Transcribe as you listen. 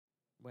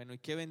Bueno, y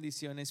qué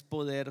bendición es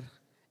poder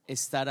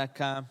estar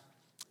acá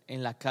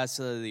en la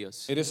casa de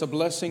Dios. It is a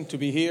blessing to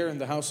be here in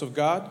the house of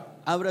God.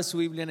 Abra su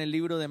Biblia en el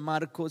libro de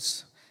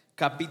Marcos,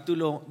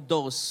 capítulo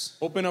 2.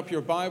 Open up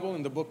your Bible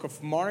in the book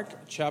of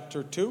Mark,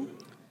 chapter 2.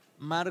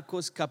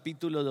 Marcos,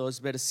 capítulo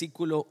 2,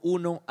 versículo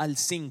 1 al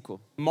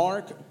 5.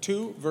 Mark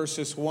 2,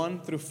 verses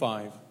 1 through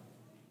 5.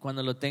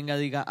 Cuando lo tenga,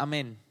 diga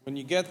amén. When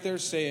you get there,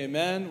 say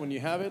amen. When you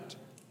have it.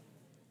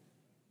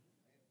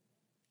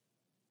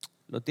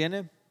 ¿Lo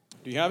tiene?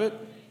 Do you have it?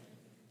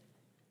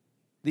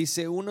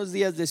 Dice, unos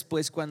días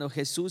después, cuando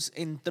Jesús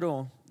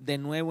entró de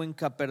nuevo en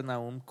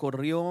Capernaum,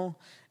 corrió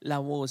la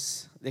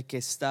voz de que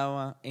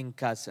estaba en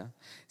casa.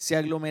 Se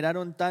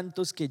aglomeraron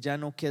tantos que ya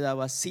no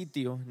quedaba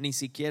sitio, ni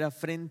siquiera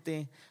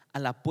frente a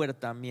la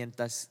puerta,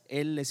 mientras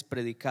él les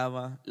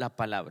predicaba la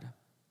palabra.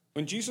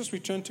 When Jesus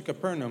returned to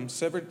Capernaum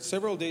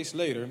several days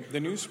later,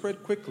 the news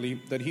spread quickly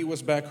that he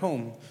was back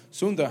home.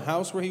 Soon the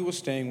house where he was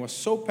staying was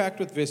so packed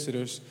with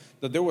visitors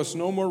that there was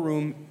no more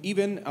room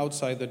even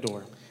outside the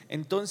door.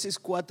 Entonces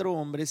 4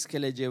 hombres que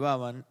le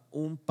llevaban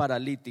un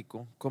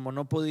paralítico, como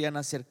no podían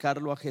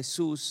acercarlo a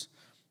Jesús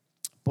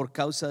por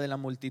causa de la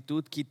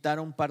multitud,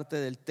 quitaron parte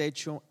del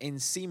techo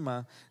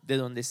encima de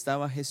donde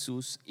estaba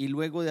Jesús y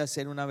luego de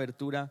hacer una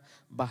abertura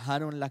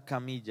bajaron la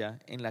camilla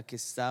en la que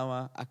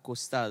estaba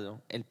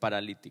acostado el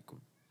paralítico.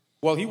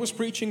 While he was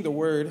preaching the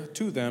word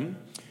to them,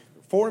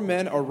 4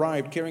 men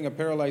arrived carrying a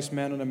paralyzed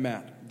man on a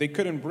mat. They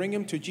couldn't bring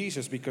him to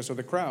Jesus because of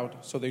the crowd,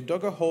 so they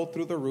dug a hole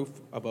through the roof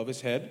above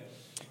his head.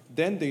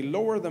 Then they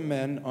lowered the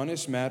man on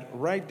his mat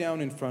right down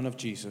in front of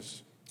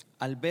Jesus.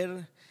 Al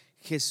ver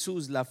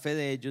Jesús la fe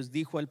de ellos,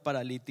 dijo al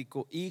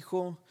paralítico: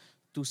 Hijo,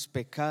 tus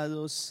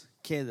pecados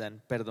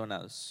quedan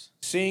perdonados.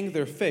 Seeing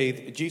their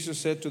faith, Jesus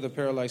said to the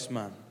paralyzed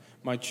man,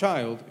 My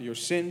child, your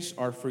sins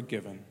are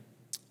forgiven.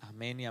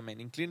 Amén y amén.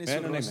 Incline Amen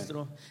su and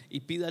rostro y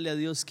pídale a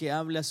Dios que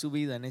hable a su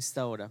vida en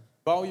esta hora.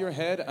 Bow your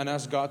head and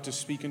ask God to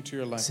speak into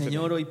your life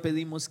Señor, today. hoy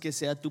pedimos que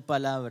sea tu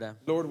palabra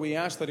Lord, we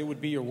ask that it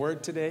would be your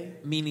word today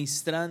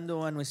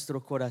ministrando a nuestro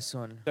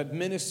corazón. that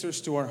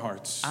ministers to our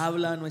hearts.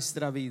 Habla a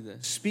nuestra vida.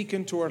 Speak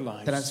into our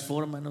lives.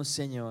 Transfórmanos,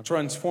 Señor,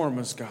 Transform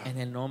us, God. en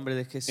el nombre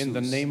de Jesús. In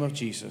the name of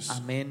Jesus.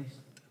 Amén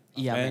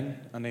y amén.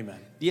 Amen and amen.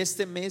 Y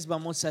este mes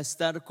vamos a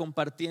estar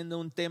compartiendo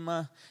un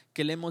tema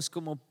que le hemos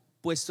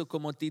puesto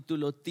como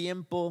título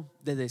Tiempo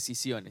de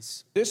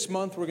Decisiones. This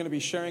month we're going to be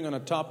sharing on a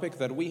topic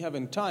that we have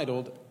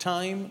entitled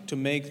Time to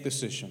Make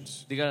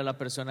Decisions. Dígale a la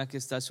persona que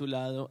está a su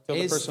lado, Tell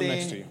the person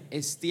next to you.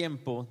 es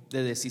tiempo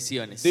de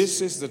decisiones. This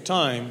is the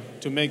time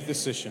to make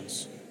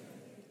decisions.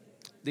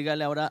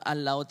 Dígale ahora a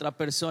la otra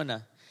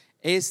persona,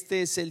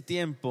 este es el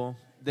tiempo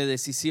de Now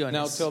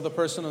decisiones. tell the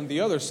person on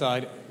the other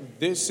side,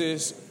 this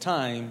is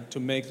time to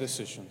make Y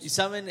decisions.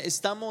 saben,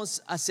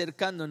 estamos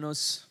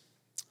acercándonos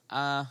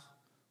a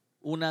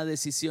una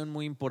decisión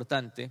muy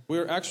importante.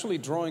 We're actually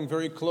drawing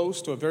very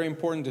close to a very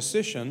important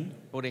decision.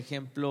 Por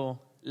ejemplo,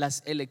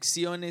 las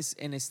elecciones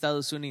en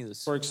Estados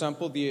Unidos. For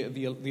example, the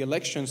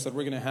elections that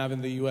we're going to have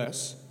in the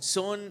U.S.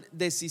 Son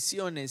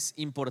decisiones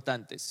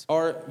importantes.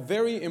 are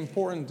very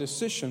important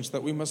decisions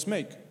that we must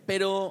make.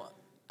 Pero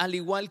al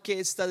igual que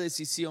esta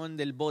decisión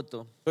del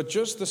voto, But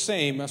just the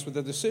same as with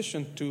the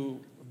decision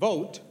to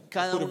vote,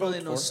 cada who to uno vote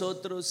de for,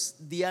 nosotros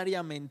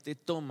diariamente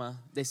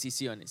toma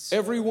decisiones.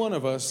 every one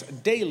of us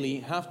daily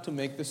have to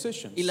make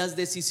decisions. Y las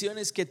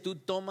decisiones que tú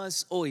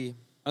tomas hoy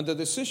And the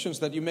decisions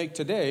that you make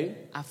today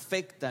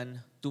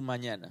afectan tu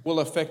mañana. will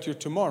affect your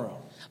tomorrow.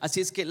 Así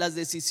es que las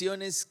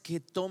decisiones que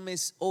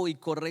tomes hoy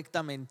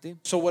correctamente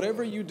So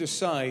whatever you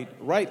decide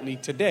rightly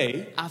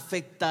today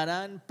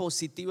afectarán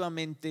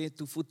positivamente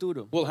tu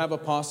futuro. will have a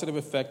positive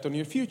effect on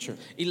your future.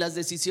 Y las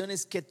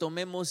decisiones que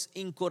tomemos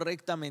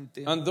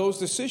incorrectamente And those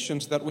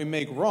decisions that we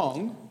make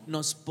wrong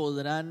nos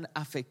podrán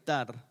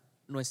afectar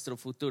nuestro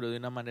futuro de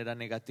una manera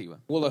negativa.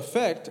 will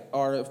affect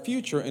our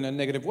future in a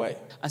negative way.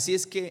 Así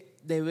es que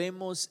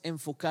debemos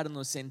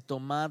enfocarnos en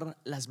tomar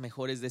las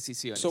mejores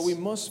decisiones. So we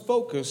must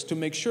focus to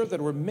make sure that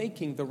we're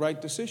making the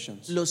right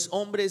decisions. Los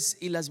hombres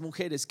y las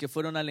mujeres que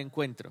fueron al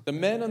encuentro The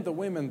men and the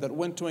women that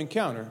went to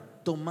encounter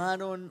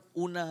tomaron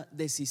una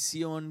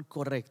decisión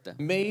correcta.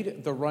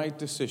 made the right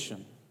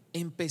decision.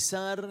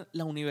 Empezar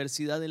la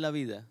universidad de la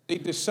vida. They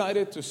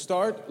decided to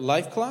start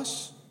life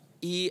class,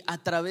 Y a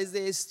través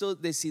de esto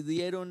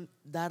decidieron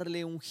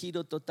darle un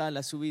giro total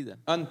a su vida.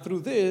 and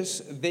through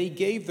this they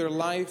gave their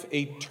life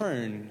a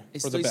turn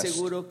for the Estoy best.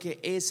 seguro que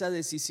esa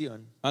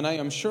decisión And I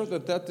am sure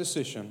that that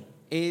decision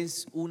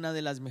es una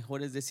de las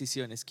mejores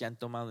decisiones que han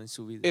tomado en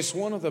su vida. is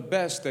one of the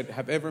best that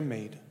have ever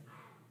made.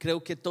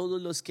 Creo que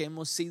todos los que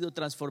hemos sido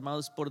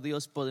transformados por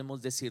Dios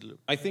podemos decirlo.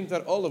 I think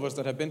that all of us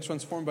that have been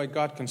transformed by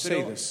God can say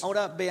Pero this.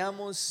 ahora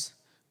veamos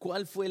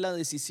cuál fue la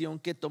decisión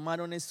que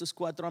tomaron estos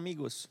 4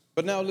 amigos.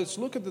 But now let's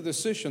look at the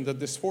decision that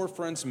these 4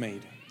 friends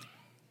made.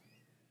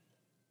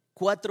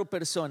 4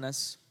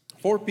 personas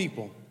 4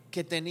 people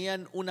que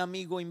tenían un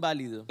amigo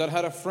inválido, that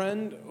had a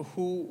friend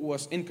who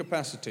was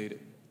incapacitated.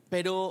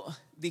 pero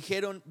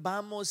dijeron,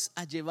 vamos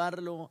a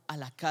llevarlo a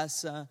la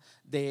casa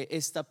de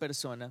esta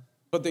persona.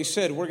 But they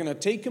said, we're going to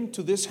take him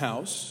to this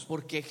house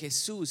porque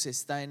Jesús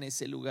está en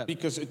ese lugar.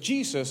 because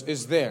Jesus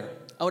is there.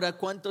 Ahora,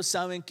 ¿cuántos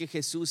saben que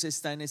Jesús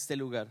está en este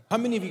lugar? How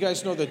many of you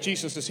guys know that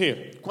Jesus is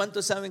here?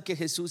 ¿Cuántos saben que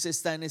Jesús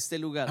está en este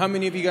lugar? How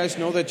many of you guys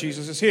know that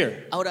Jesus is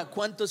here? Ahora,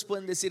 ¿cuántos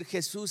pueden decir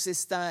Jesús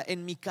está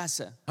en mi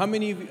casa? How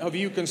many of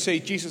you can say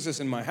Jesus is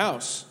in my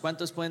house?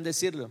 ¿Cuántos pueden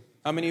decirlo?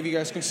 How many of you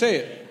guys can say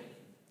it?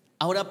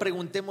 Ahora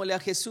preguntémosle a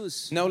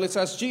Jesús. Now let's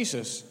ask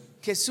Jesus.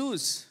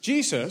 Jesús,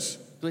 Jesus,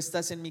 ¿tú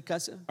estás en mi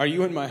casa? are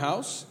you in my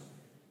house?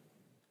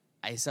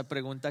 A esa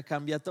pregunta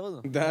cambia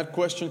todo. That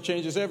question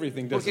changes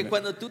everything, Porque doesn't it?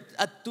 cuando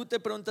tú te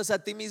preguntas a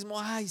ti mismo,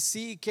 ay,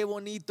 sí, qué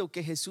bonito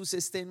que Jesús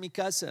esté en mi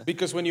casa.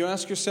 Because when you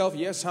ask yourself,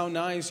 yes, how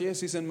nice, yes,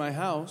 he's in my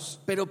house.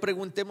 Pero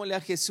preguntémosle a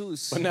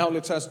Jesús. But now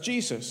let's ask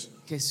Jesus.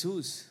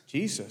 Jesús,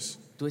 Jesus,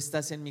 ¿tú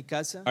estás en mi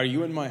casa? are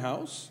you in my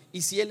house?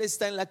 Y si Él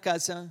está en la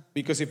casa,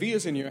 Because if he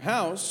is in your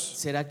house,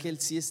 ¿será que Él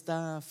sí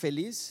está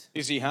feliz?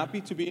 is he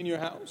happy to be in your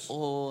house?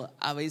 O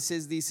a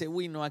veces dice,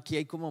 uy, no, aquí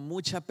hay como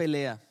mucha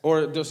pelea.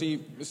 Or does he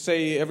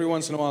say every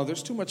once in a while,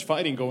 there's too much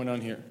fighting going on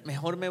here?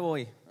 Mejor me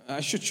voy.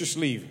 I should just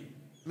leave.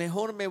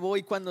 Mejor me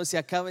voy cuando se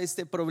acabe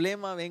este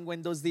problema. Vengo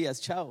en 2 días.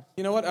 Chao.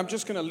 You know what? I'm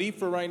just going to leave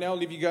for right now,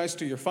 leave you guys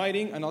to your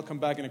fighting, and I'll come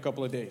back in a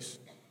couple of days.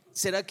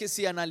 ¿Será que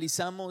si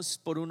analizamos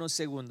por unos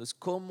segundos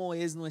cómo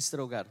es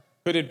nuestro hogar?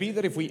 Could it be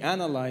that if we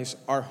analyze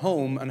our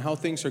home and how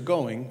things are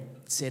going,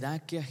 ¿Será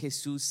que a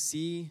Jesús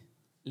sí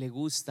le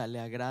gusta, le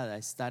agrada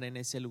estar en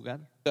ese lugar?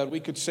 that we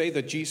could say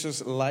that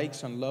Jesus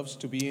likes and loves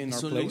to be in our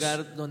Es un place?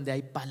 lugar donde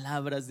hay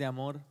palabras de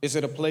amor. Is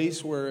it a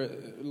place where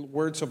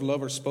words of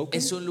love are spoken?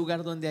 Es un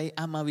lugar donde hay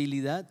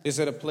amabilidad. Is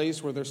it a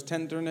place where there's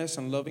tenderness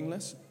and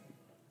lovingness?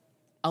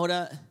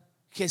 Ahora,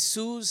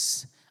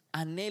 Jesús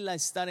anhela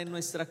estar en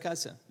nuestra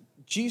casa.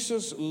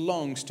 Jesus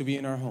longs to be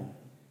in our home.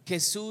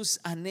 Jesús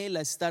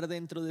anhela estar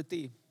dentro de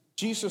ti.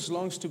 Jesus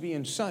longs to be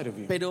inside of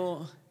you.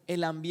 Pero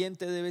el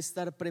ambiente debe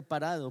estar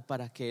preparado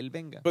para que Él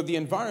venga. But the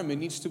environment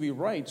needs to be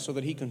right so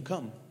that he can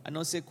come. A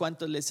no sé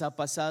cuántos les ha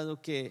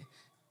pasado que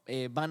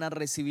van a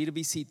recibir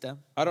visita.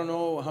 I don't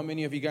know how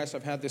many of you guys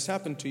have had this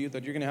happen to you,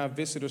 that you're going to have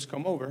visitors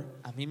come over.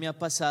 A mí me ha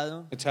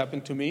pasado, It's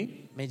happened to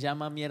me, me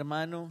llama mi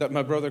hermano, that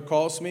my brother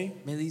calls me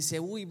me dice,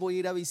 uy, voy a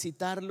ir a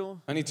visitarlo.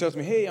 and he tells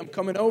me, hey, I'm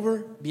coming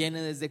over, Viene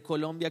desde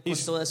Colombia con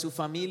He's toda su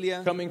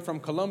familia. coming from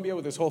Colombia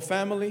with his whole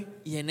family.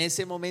 Y en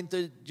ese momento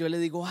yo le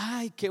digo,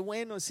 ay, qué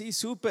bueno, sí,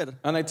 súper.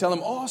 And I tell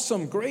him,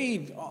 awesome,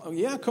 great,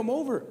 yeah, come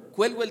over.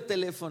 Cuelgo el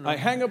teléfono I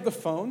hang up the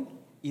phone,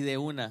 y de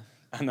una,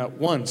 and at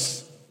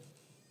once,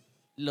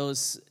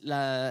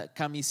 la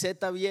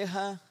camiseta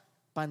vieja,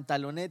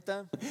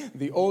 pantaloneta,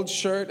 the old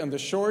shirt and the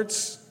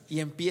shorts, y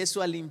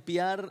empiezo a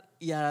limpiar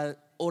y a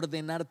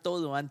ordenar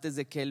todo antes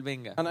de que Él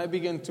venga. and I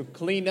begin to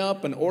clean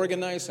up and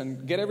organize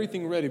and get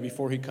everything ready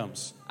before he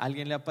comes.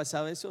 ¿Alguien le ha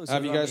pasado eso? ¿O Have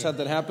solo you a guys mí? had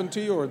that happen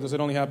to you, or does it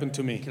only happen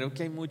to me? Creo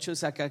que hay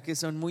muchos acá que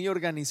son muy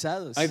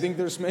organizados. I think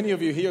there's many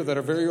of you here that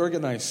are very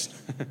organized.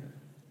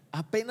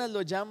 Apenas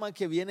lo llama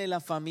que viene la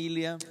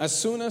familia As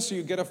soon as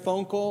you get a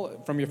phone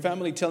call from your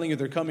family telling you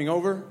they're coming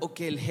over, o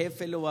que el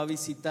jefe lo va a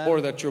visitar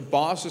or that your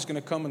boss is going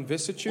to come and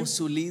visit you, o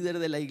su líder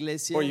de la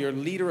iglesia, or your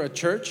leader at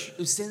church,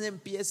 usted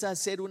empieza a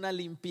hacer una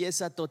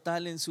limpieza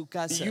total en su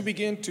casa. you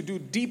begin to do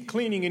deep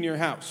cleaning in your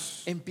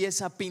house.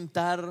 Empieza a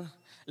pintar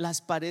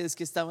las paredes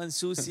que estaban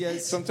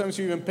sucias, Sometimes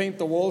you even paint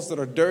the walls that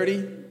are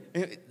dirty.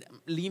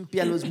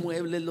 limpia los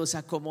muebles, los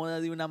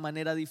acomoda de una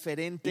manera You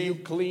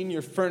diferente. clean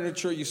your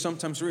furniture, you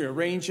sometimes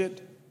rearrange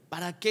it.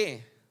 ¿Para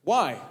qué?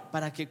 Why?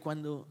 Para que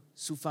cuando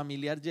su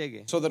familiar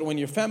llegue, So that when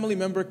your family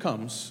member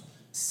comes,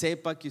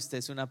 sepa que usted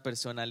es una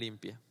persona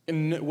limpia.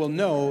 and will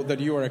know that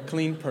you are a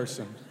clean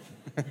person.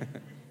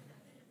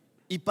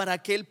 Y para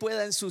que él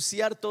pueda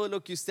ensuciar todo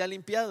lo que usted ha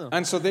limpiado.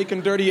 And so they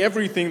can dirty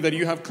everything that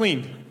you have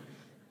cleaned.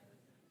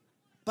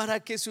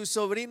 Para que sus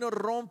sobrinos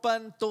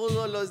rompan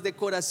todas las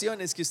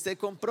decoraciones que usted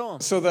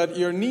compró. So that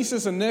your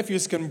nieces and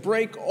nephews can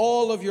break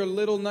all of your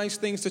little nice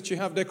things that you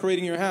have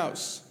decorating your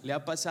house. ¿Le ha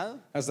pasado?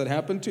 Has that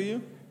happened to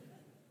you?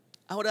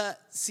 Ahora,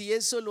 si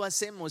eso lo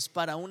hacemos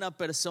para una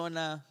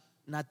persona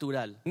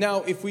natural,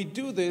 Now, if we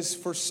do this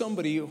for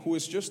somebody who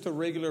is just a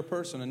regular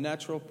person, a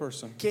natural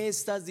person, ¿qué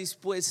estás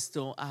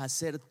dispuesto a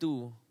hacer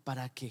tú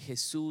para que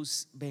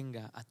Jesús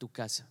venga a tu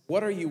casa?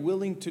 what are you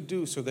willing to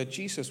do so that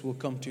Jesus will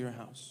come to your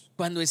house?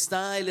 Cuando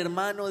está el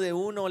hermano de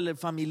uno, el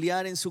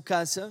familiar en su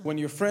casa, When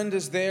your friend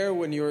is there,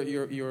 when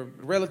your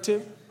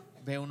relative,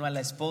 ve uno a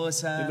la you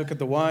esposa, look at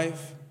the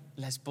wife,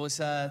 la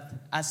esposa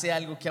hace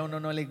algo que a uno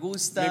no le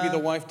gusta, maybe the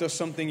wife does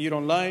something you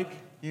don't like.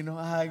 y uno,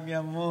 ay, mi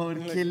amor,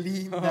 qué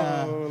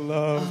linda. Oh,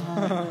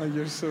 love,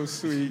 you're so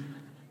sweet.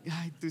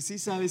 Ay, tú sí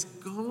sabes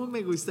cómo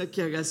me gusta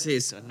que hagas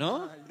eso,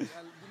 ¿no? You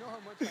know how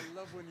much I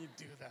love when you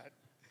do that.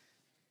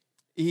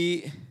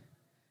 Y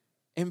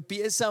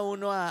empieza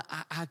uno a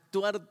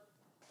actuar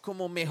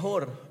como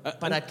mejor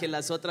para que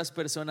las otras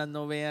personas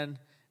no vean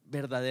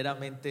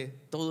verdaderamente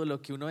todo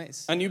lo que uno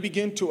es. And you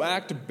begin to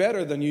act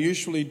better than you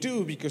usually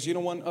do because you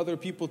don't want other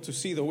people to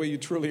see the way you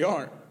truly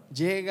are.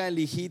 Llega el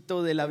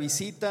hijito de la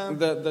visita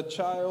The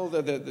child,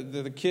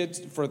 the kid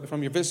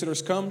from your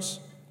visitors comes,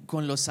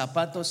 con los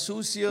zapatos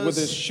sucios, with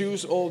his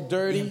shoes all y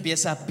dirty,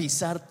 empieza a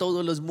pisar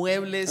todos los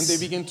muebles, and they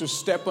begin to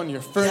step on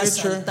your y a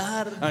furniture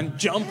saltar. and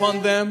jump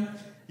on them.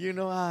 You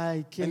know,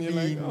 ay, qué And you're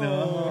like, lindo.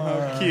 oh,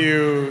 how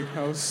cute,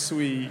 how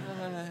sweet.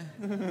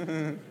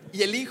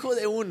 Y el hijo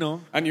de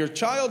uno And your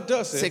child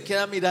does se it.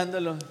 queda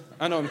mirándolo.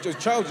 I know, the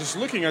child just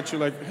looking at you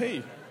like,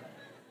 hey.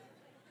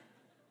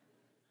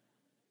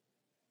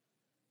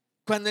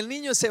 Cuando el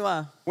niño se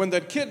va When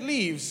that kid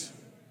leaves,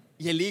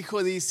 y el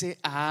hijo dice,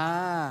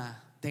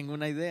 tengo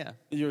una idea,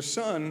 your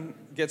son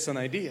gets an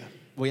idea.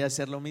 voy a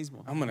hacer lo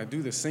mismo. I'm going to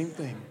do the same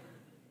thing.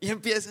 Y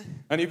empieza,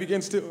 And he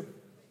begins to.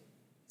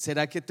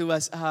 ¿será que tú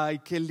vas, ay,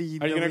 qué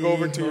lindo? Are you going to mi go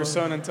over to hijo. your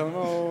son and tell him,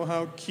 oh,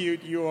 how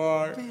cute you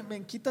are?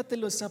 Ven, quítate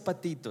los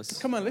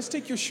zapatitos. Come on, let's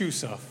take your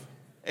shoes off.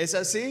 ¿Es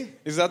así?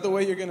 Is that the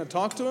way you're going to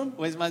talk to him?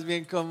 ¿O es más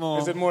bien como,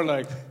 Is it more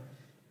like,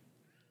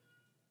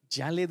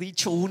 ya le he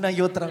dicho una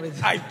y otra vez,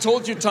 I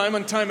told you time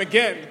and time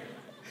again,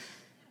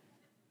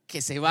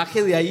 que se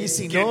baje de ahí,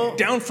 si no, get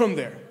down from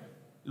there.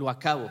 lo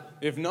acabo?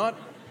 If not,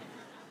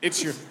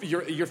 it's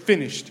you're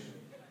finished.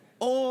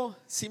 O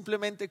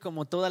simplemente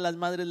como todas las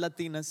madres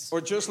latinas,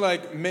 Or just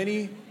like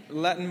many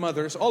Latin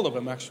mothers, all of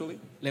them actually,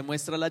 le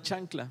muestra la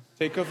chancla.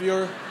 take off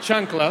your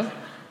chancla,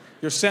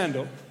 your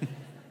sandal.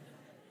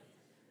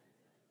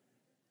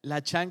 La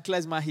chancla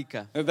es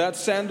mágica. And that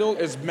sandal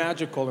is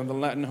magical in the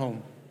Latin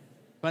home.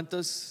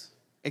 ¿Cuántos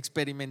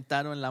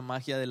experimentaron la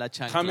magia de la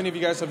How many chancla? of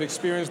you guys have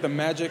experienced the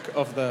magic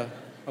of the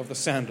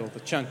sandal,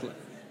 the chancla?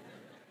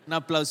 Un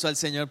aplauso al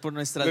Señor por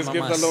nuestras Let's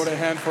give the mamás. Lord a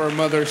hand for our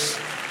mothers.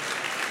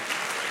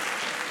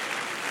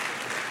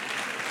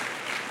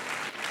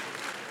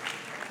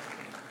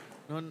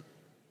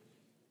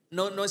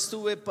 No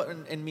estuve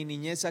en mi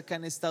niñez acá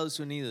en Estados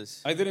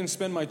Unidos, I didn't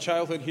spend my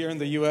childhood here in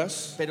the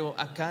U.S., pero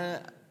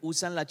acá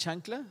usan la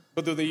chancla.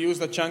 but do they use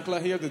the chancla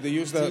here? Do they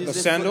use Do you the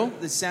use sandal?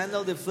 The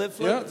sandal, the flip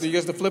Yeah, flop. do you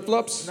use the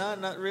flip-flops? No,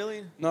 not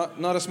really.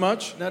 Not as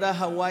much. Not a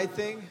Hawaii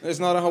thing. It's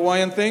not a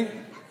Hawaiian thing.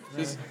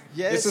 It's,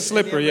 Yes, it's a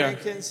slipper, the yeah.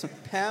 Americans,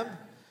 Pam.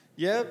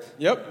 Yep.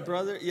 Yep,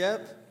 Brother,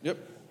 yep. yep.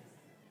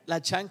 La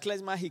chancla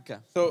es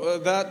mágica. So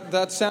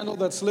that sandal,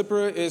 that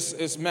slipper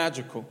is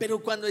magical. Pero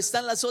cuando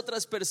están las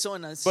otras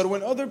personas, But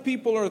when other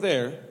people are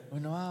there,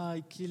 bueno,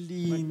 ay, qué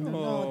lindo.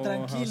 oh, No,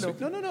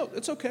 tranquilo. no,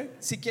 it's okay.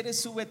 Si quieres,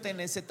 súbete en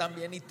ese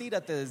también y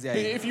tírate desde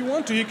ahí. If you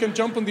want to, you can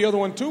jump on the other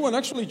one too and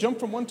actually jump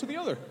from one to the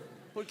other.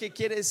 Porque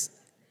quieres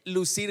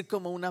lucir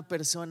como una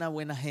persona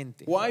buena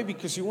gente. Why?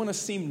 Because you want to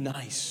seem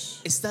nice.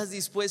 Estás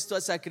dispuesto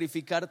a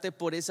sacrificarte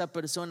por esa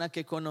persona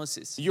que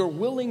conoces. You're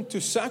willing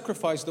to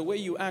sacrifice the way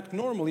you act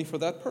normally for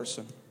that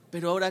person.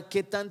 Pero ahora,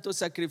 ¿qué tanto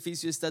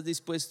sacrificio estás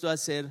dispuesto a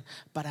hacer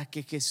para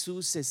que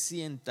Jesús se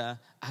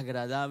sienta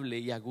agradable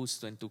y a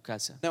gusto en tu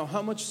casa? Now,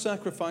 how much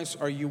sacrifice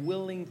are you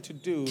willing to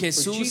do for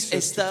Jesús Jesus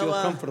to feel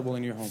estaba comfortable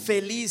in your home?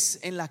 feliz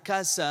en la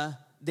casa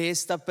de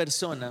esta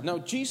persona. Now,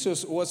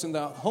 Jesus was in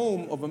the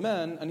home of a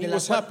man and he de la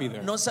was cual happy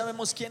there. no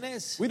sabemos quién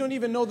es. We don't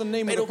even know the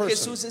name Pero of the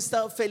person. Jesús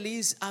estaba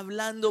feliz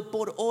hablando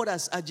por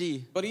horas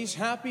allí, But he's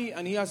happy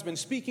and he has been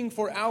speaking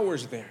for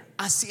hours there,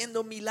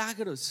 haciendo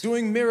milagros,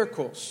 doing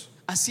miracles,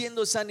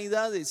 haciendo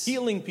sanidades.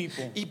 healing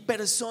people. Y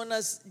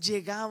personas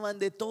llegaban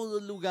de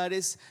todos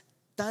lugares,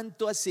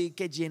 tanto así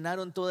que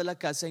llenaron toda la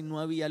casa y no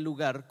había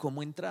lugar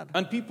como entrar.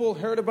 And people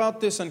heard about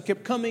this and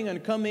kept coming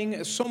and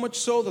coming, so much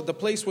so that the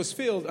place was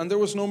filled and there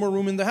was no more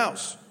room in the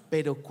house.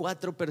 Pero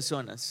 4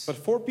 personas But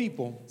 4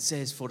 people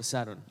se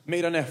esforzaron,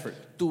 made an effort,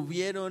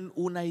 tuvieron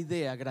una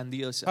idea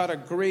grandiosa. had a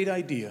great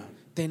idea.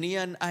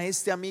 Tenían a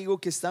este amigo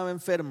que estaba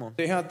enfermo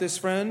They had this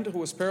friend who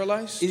was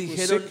paralyzed, y who was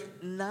dijeron,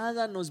 sick,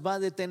 nada nos va a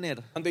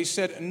detener and they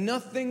said,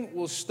 nothing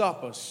will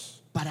stop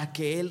us para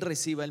que él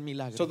reciba el so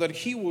milagro. that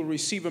he will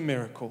receive a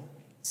miracle.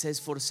 Se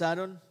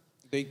esforzaron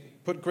They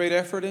put great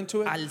effort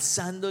into it.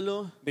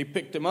 alzándolo They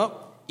picked him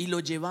up. y lo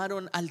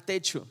llevaron al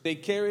techo. They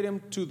carried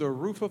him to the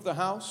roof of the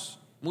house.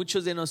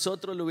 Muchos de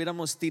nosotros lo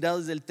hubiéramos tirado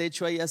desde el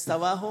techo ahí hasta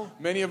abajo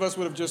Many of us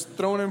would have just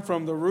thrown him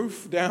from the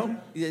roof down.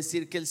 y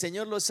decir que el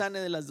Señor lo sane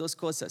de las dos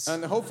cosas,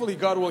 And hopefully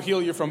God will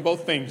heal you from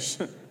both things.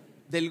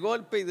 del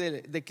golpe y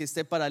de que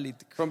esté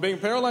paralítico. From being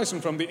paralyzed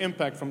and from the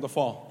impact from the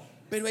fall.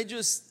 Pero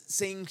ellos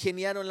se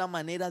ingeniaron la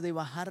manera de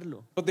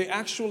bajarlo But they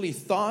actually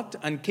thought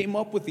and came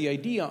up with the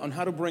idea on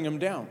how to bring him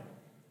down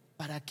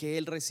para que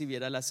él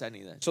recibiera la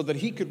sanidad. so that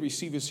he could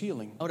receive his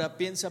healing. Ahora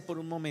piensa por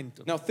un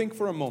momento, Now think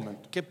for a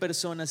moment. ¿qué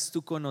personas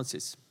tú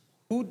conoces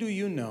Who do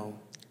you know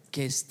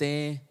que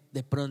esté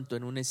de pronto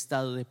en un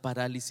estado de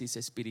parálisis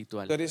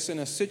espiritual? that is in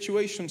a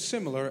situation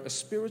similar, a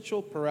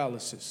spiritual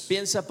paralysis?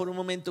 Piensa por un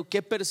momento,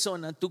 ¿qué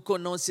persona tú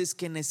conoces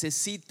que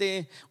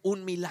necesite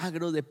un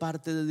milagro de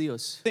parte de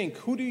Dios? Think,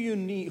 who do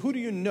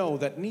you know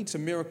that needs a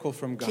miracle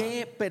from God?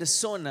 ¿Qué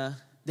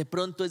persona de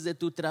pronto es de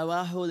tu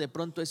trabajo, de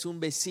pronto es un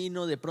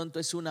vecino, de pronto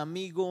es un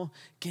amigo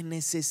que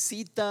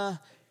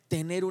necesita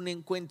tener un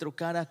encuentro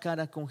cara a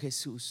cara con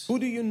Jesús? Who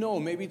do you know?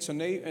 Maybe it's a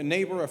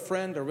neighbor, a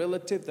friend, a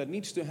relative that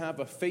needs to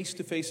have a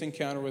face-to-face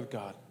encounter with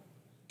God.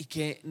 y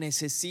que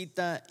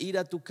necesita ir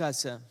a tu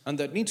casa, and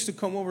that needs to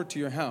come over to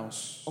your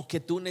house, o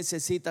que tú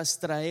necesitas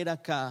traer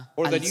acá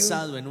Or that you-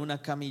 alzado en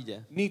una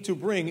camilla need to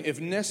bring, if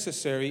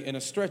necessary, in a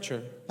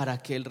stretcher para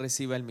que él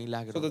reciba el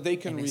milagro so that they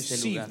can en este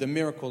receive lugar. the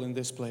miracle in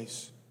this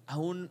place.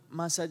 Aún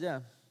más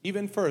allá,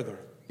 Even further,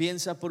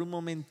 piensa por un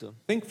momento,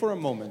 think for a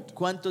moment,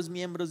 ¿cuántos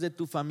miembros de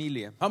tu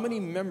familia how many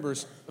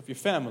members of your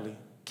family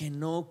que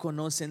no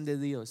conocen de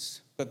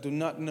Dios that do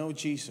not know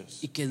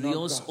Jesus, y que not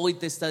Dios God? hoy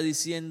te está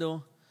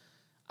diciendo,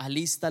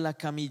 alista la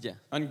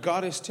camilla, And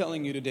God is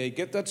telling you today,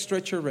 get that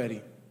stretcher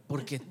ready,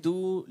 porque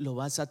tú lo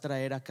vas a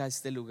traer acá a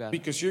este lugar?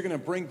 because you're going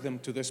to bring them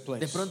to this De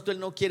place. pronto él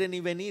no quiere ni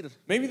venir.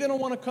 Maybe they don't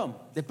want to come.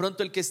 De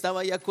pronto el que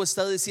estaba ahí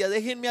acostado decía,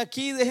 déjenme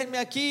aquí, déjenme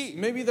aquí.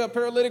 Maybe the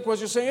paralytic was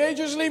just saying, hey,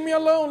 just leave me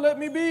alone, let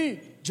me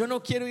be. Yo no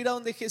quiero ir a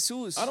donde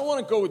Jesús. I don't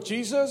want to go with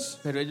Jesus.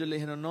 Pero ellos le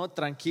dijeron, no,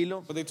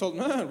 tranquilo, But they told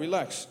him,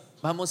 relax.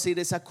 vamos a ir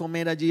a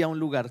comer allí a un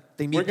lugar.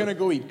 Te We're invito. going to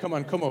go eat. Come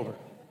on, come over.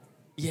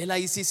 Y él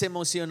ahí sí se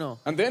emocionó.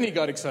 And then he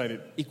got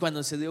excited. Y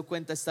cuando se dio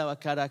cuenta estaba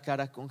cara a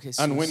cara con Jesús.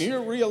 And when he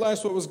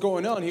realized what was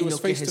going on, he Y was lo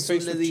que face to Jesús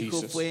face le with dijo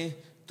Jesus. fue,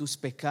 tus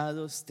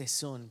pecados te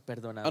son And what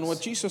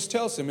perdonados. Jesus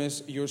tells him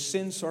is, your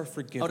sins are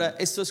forgiven. Ahora,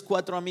 estos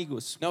 4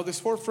 amigos Now, these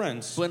 4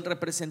 friends pueden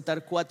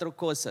representar 4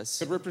 cosas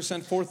could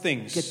represent 4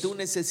 things que tú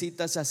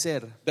necesitas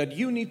hacer that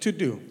you need to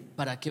do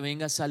para que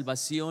venga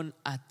salvación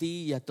a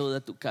ti y a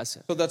toda tu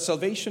casa. so that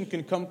salvation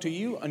can come to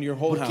you and your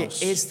whole Porque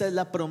house. esta es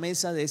la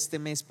promesa de este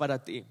mes para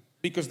ti.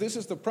 Because this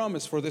is the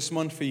promise for this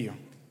month for you.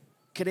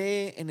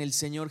 Cree en el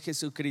Señor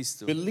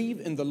Jesucristo Believe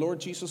in the Lord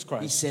Jesus y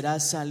Christ,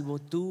 serás salvo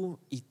tú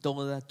y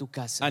toda tu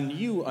casa. and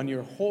you and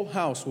your whole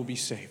house will be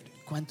saved.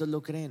 ¿Cuántos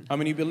lo creen? How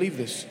many believe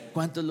this?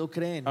 ¿Cuántos lo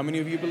creen? How many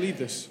of you believe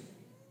this?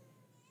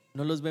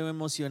 No los veo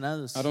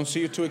emocionados. I don't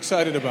see you too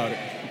excited about it.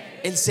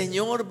 El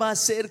Señor va a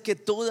hacer que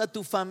toda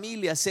tu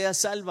familia sea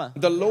salva.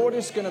 The Lord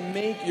is going to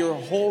make your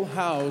whole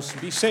house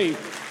be saved.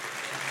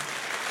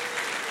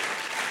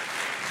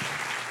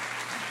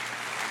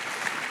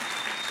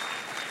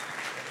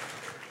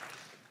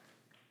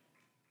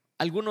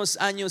 Algunos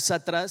años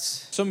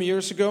atrás, Some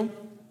years ago,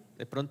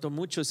 de pronto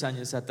muchos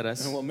años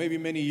atrás, well, maybe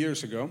many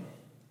years ago,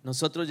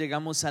 nosotros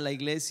llegamos a la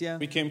iglesia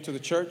we came to the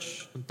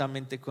church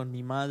juntamente con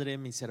mi madre,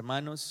 mis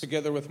hermanos,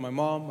 together with my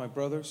mom, my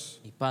brothers,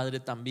 mi padre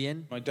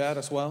también, my dad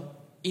as well.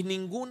 y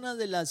ninguna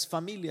de las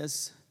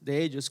familias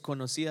de ellos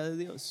conocía de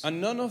Dios. And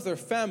none of their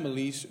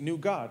families knew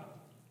God.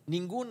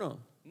 Ninguno.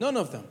 None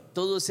of them.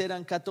 Todos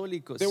eran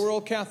católicos. They were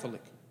all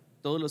Catholic.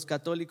 Todos los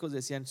católicos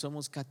decían,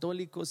 somos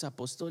católicos,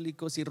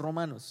 apostólicos y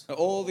romanos.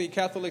 All the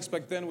Catholics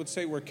back then would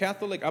say we're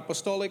Catholic,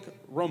 Apostolic,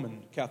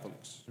 Roman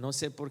Catholics. No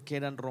sé por qué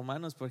eran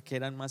romanos, porque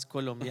eran más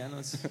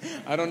colombianos.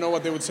 I don't know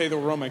what they would say they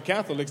were Roman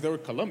Catholics. They were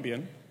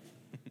Colombian.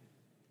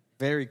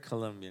 Very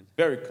Colombian.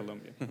 Very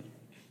Colombian.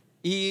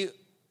 Y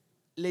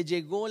le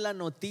llegó la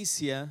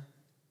noticia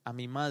a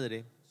mi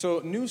madre So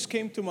news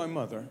came to my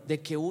mother de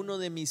que uno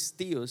de mis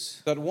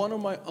tíos, that one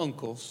of my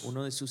uncles,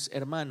 uno de sus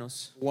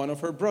hermanos, one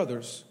of her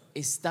brothers,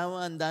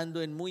 estaba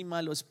andando en muy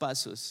malos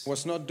pasos.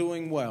 was not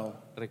doing well.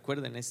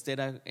 Recuerden, este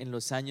era en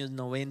los años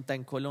 90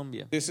 en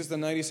Colombia. This is the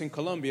 90s in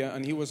Colombia,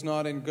 and he was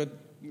not in good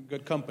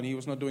company. He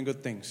was not doing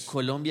good things.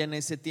 Colombia en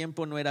ese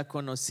tiempo no era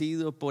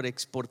conocido por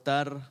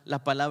exportar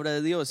la palabra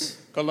de Dios,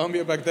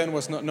 Colombia back then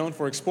was not known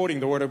for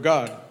exporting the word of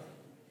God.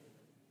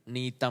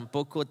 ni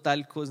tampoco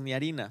talcos ni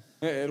harina.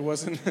 It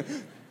wasn't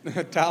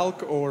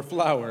talc or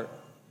flour.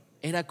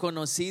 Era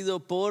conocido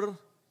por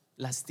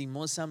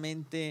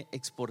lastimosamente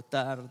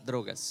exportar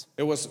drogas.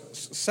 It was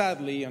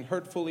sadly and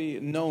hurtfully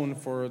known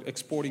for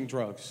exporting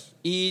drugs.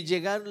 Y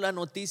llegaron la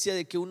noticia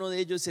de que uno de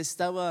ellos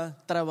estaba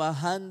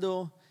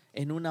trabajando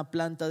en una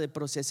planta de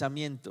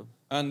procesamiento.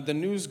 And the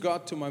news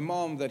got to my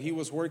mom that he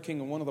was working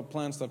in one of the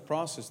plants that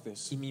processed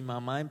this. Y mi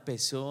mamá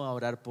empezó a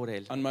orar por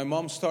él. And my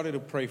mom started to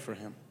pray for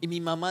him. Y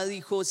mi mamá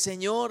dijo,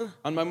 Señor,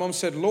 And my mom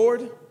said,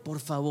 Lord, por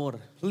favor,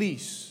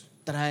 please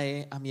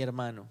trae a mi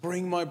hermano.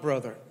 bring my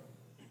brother.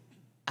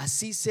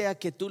 Así sea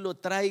que tú lo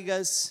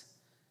traigas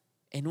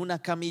en una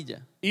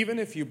camilla. Even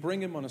if you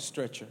bring him on a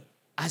stretcher.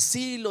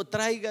 Así lo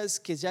traigas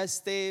que ya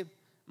esté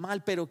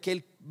mal, pero que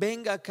él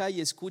venga acá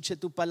y escuche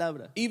tu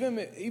palabra.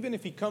 Even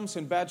if he comes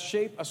in bad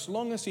shape, as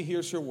long as he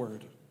hears your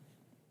word.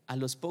 A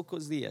los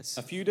pocos días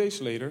A few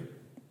days later,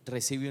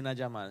 recibe una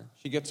llamada.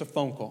 she gets a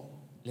phone call.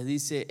 Le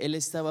dice, él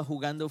estaba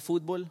jugando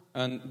fútbol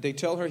And they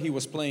tell her he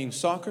was playing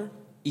soccer.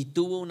 y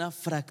tuvo una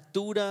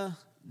fractura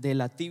de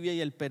la tibia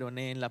y el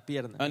peroné en la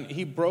pierna. And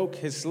he broke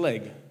his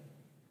leg.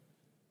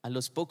 A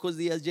los pocos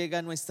días llega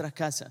a nuestra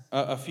casa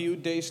A few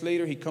days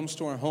later, he comes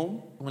to our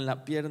home con la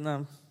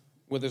pierna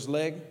with his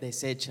leg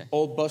deshecha.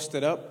 all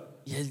busted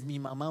up. Y mi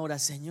mamá ora,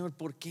 Señor,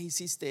 ¿por qué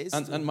hiciste esto?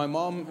 And my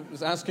mom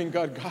is asking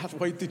God,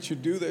 why did you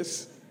do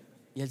this?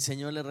 Y el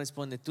Señor le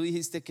responde, tú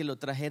dijiste que lo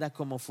trajera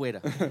como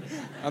fuera.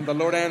 And the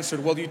Lord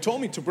answered, well, you told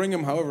me to bring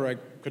him however I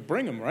could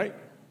bring him, right?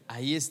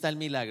 Ahí está el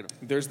milagro.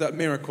 There's that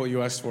miracle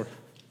you asked for.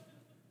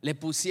 Le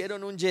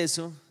pusieron un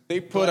yeso, They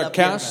put toda a la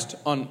pierna, cast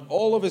on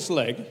all of his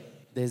leg,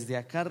 desde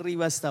acá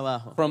arriba hasta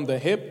abajo. from the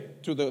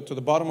hip to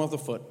the bottom of the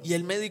foot. Y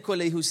el médico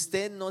le dijo,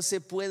 usted no se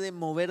puede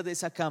mover de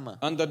esa cama.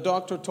 And the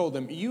doctor told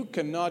him, you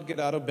cannot get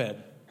out of bed.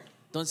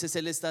 Entonces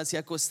él está así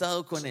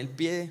acostado con el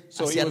pie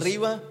So he hacia was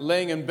arriba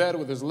laying in bed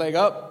with his leg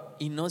up,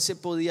 y no se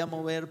podía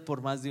mover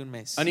por más de un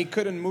mes. and he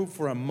couldn't move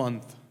for a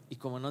month. Y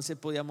como no se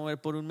podía mover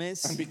por un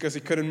mes, And because he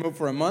couldn't move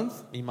for a month,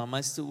 mi mamá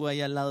estuvo ahí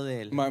al lado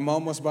de él, my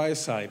mom was by his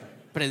side,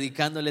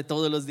 predicándole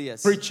todos los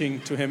días. preaching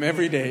to him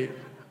every day.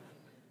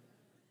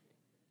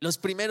 Los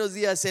primeros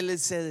días él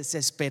se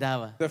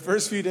desesperaba The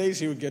first few days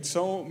he would get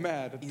so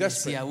mad, y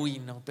desperate. decía, uy,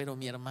 no, pero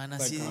mi hermana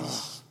Like, sí,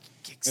 oh,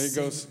 qué There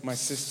goes my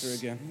sister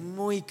again.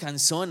 muy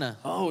cansona.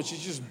 Oh, she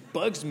just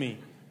bugs me.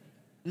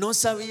 No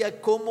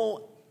sabía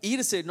cómo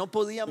irse, no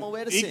podía He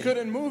moverse.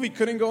 couldn't move, he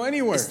couldn't go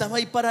anywhere. Estaba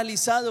ahí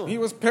paralizado. He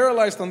was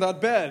paralyzed on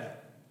that bed.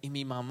 Y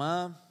mi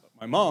mamá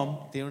My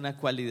mom tiene una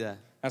cualidad,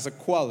 has a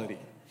quality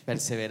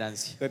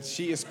perseverancia. that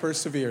she is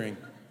persevering.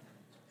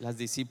 Las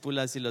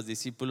discípulas y los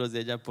discípulos de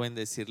ella pueden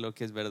decir lo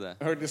que es verdad.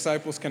 Her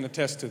disciples can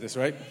attest to this,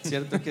 right?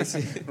 ¿Cierto que sí?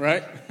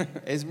 Right?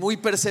 Es muy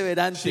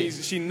perseverante.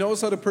 She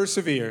knows how to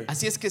persevere.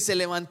 Así es que se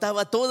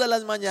levantaba todas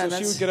las So she would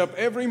mañanas, get up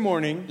every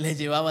morning. le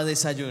llevaba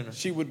desayuno.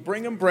 She would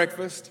bring him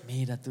breakfast.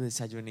 Mira tu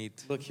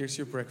desayunito. Look, here's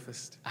your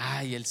breakfast.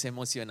 Ay, él se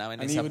emocionaba en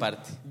And he esa would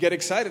parte. get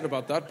excited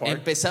about that part.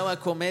 Empezaba a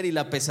comer y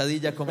la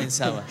pesadilla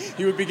comenzaba.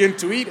 He would begin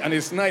to eat and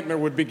his nightmare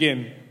would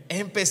begin.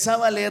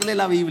 Empezaba a leerle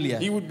la Biblia.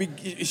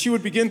 She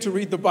would begin to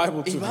read the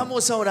Bible to Y him.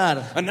 vamos a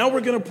orar. And now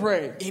we're going to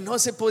pray. Y no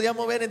se podía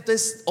mover,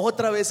 entonces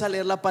otra vez a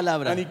leer la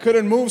palabra. And he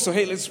couldn't move, so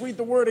hey, let's read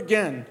the word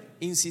again.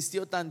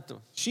 Insistió tanto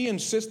She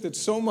insisted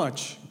so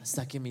much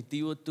hasta que mi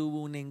tío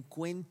tuvo un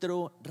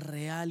encuentro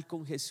real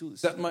con Jesús.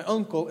 that my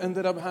uncle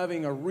ended up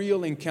having a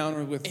real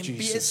encounter with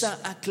Jesus. Empieza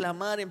a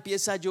clamar,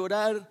 empieza a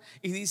llorar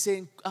y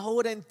dice,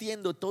 ahora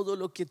entiendo todo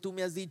lo que tú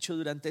me has dicho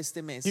durante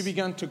este mes. He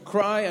began to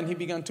cry and he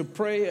began to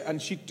pray,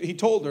 and he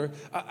told her,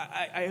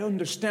 I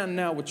understand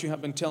now what you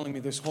have been telling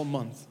me this whole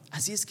month.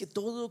 Así es que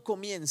todo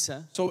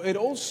comienza So it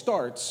all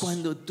starts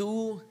cuando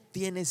tú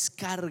tienes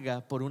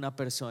carga por una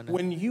persona.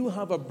 when you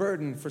have a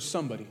burden for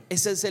somebody.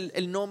 Ese es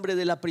el nombre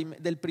de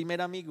del primer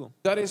amigo.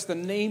 That is the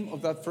name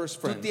of that first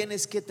Tú friend.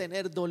 tienes que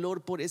tener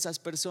dolor por esas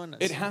personas.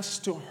 It has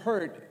to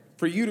hurt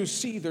for you to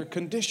see their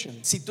condition.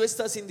 Si tú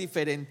estás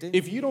indiferente,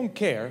 If you don't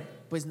care,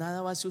 pues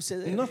nada va a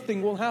suceder.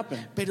 nothing will happen.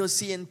 Pero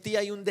si en ti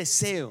hay un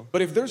deseo,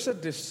 But if there's a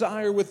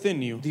desire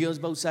within you, Dios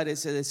va a usar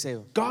ese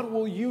deseo. God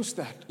will use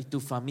that, Y tu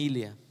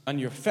familia, and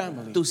your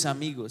family, tus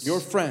amigos,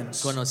 your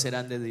friends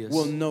conocerán de Dios.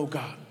 will know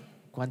God.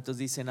 ¿Cuántos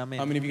dicen How amén?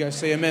 many of you guys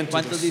say amen to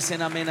 ¿Cuántos this?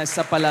 dicen amén a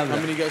esta How palabra?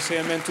 many of you guys say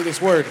amen to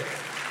this word?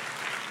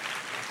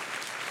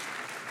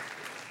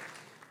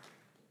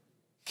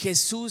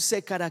 Jesús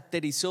se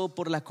caracterizó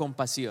por la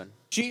compasión.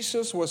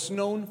 Jesus was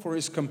known for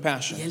his Y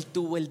compassion, él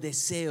tuvo el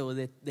deseo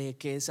de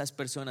que esas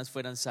personas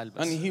fueran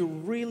salvas. and he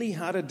really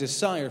had a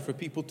desire for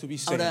people to be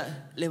saved.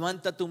 Ahora,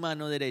 levanta tu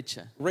mano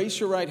derecha, Raise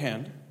your right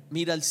hand,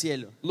 mira al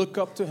cielo look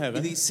up to y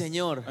heaven, di,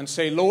 Señor, and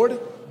say, Lord,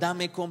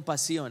 dame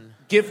compasión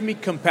give me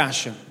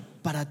compassion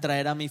para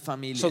traer a mi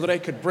familia, so that I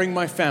could bring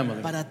my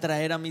family, para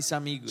traer a mis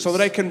amigos, so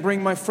that I can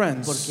bring my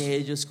friends, porque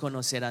ellos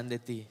conocerán de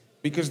ti.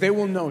 because they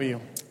will know you.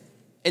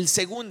 El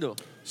segundo,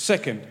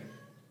 Second,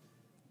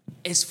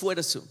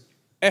 esfuerzo.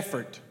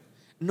 effort.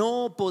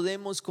 No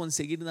podemos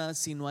conseguir nada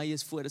si no hay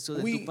esfuerzo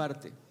de tu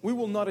parte. We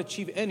will not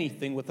achieve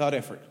anything without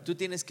effort. Tú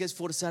tienes que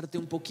esforzarte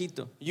un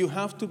poquito, You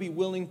have to be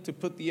willing to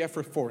put the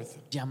effort forth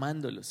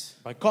llamándolos,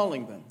 by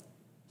calling them.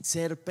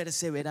 ser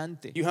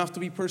perseverante. You have to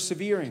be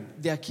persevering.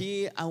 De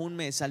aquí a un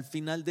mes, al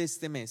final de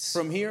este mes,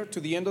 From here to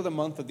the end of the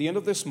month, at the end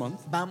of this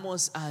month,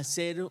 vamos a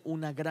hacer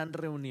una gran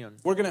reunión.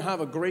 we're going to have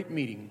a great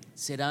meeting.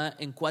 Será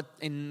en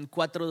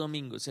 4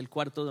 domingos, el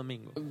cuarto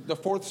domingo. The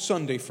fourth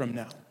Sunday from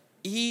now.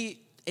 Y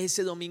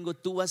ese domingo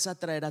tú vas a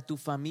traer a tu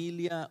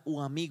familia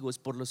o amigos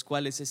por los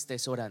cuales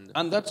estés orando.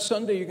 And that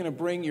Sunday, you're going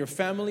to bring your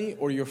family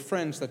or your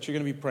friends that you're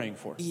going to be praying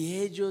for.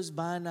 Y ellos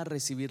van a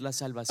recibir la And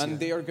salvación.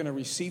 they are going to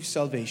receive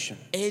salvation.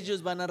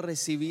 Ellos van a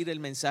recibir el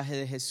mensaje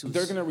de Jesús.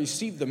 They're going to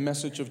receive the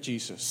message of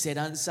Jesus.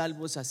 Serán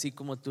salvos así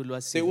como tú lo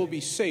has They sido. will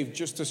be saved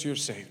just as you're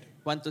saved.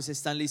 ¿Cuántos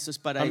están listos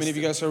para How many of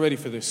you esto? guys are ready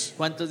for this?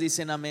 ¿Cuántos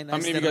dicen amén a How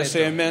many este of you guys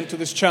say reto? amen to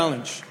this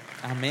challenge?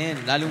 Amén.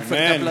 Dale un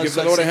fuerte Amen. Give aplauso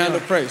the al Lord a hand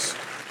Señor. of praise.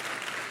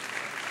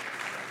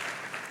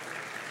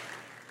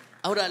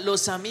 Ahora,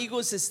 los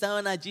amigos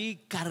estaban allí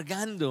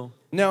cargando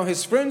Now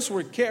his friends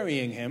were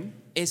carrying him.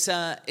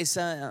 esa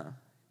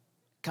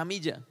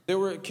camilla. They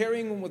were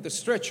carrying him with the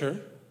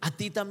stretcher. A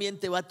ti también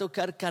te va a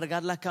tocar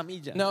cargar la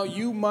camilla. Now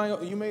you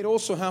may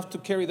also have to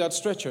carry that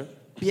stretcher.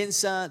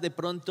 Piensa de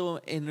pronto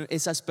en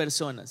esas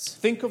personas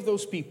Think of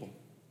those people.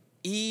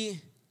 y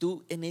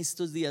tú en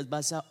estos días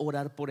vas a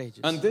orar por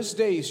ellos. And these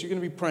days you're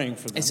going to be praying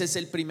for them. Ese es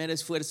el primer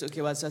esfuerzo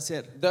que vas a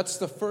hacer. That's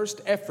the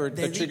first effort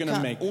that you're going to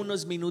Dedica make.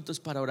 unos minutos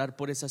para orar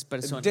por esas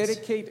personas.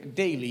 Dedicate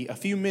daily a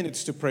few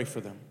minutes to pray for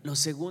them. Lo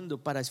segundo,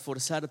 para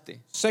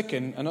esforzarte,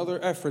 Second, another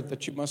effort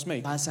that you must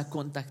make vas a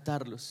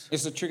contactarlos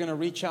is that you're going to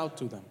reach out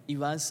to them. y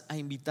vas a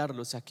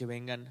invitarlos a que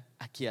vengan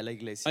aquí a la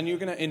iglesia. And you're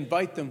going to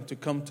invite them to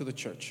come to the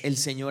church. El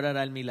Señor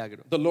hará el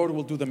milagro. The Lord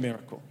will do the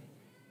miracle.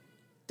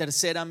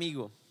 Tercer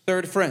amigo,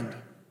 Third friend,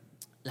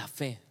 la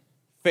fe.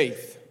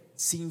 faith.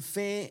 Sin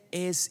fe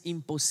es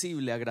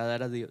imposible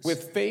agradar a Dios.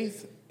 With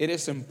faith, it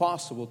is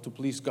impossible to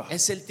please God.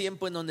 Es el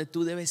tiempo en donde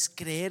tú debes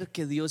creer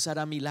que Dios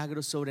hará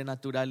milagros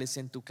sobrenaturales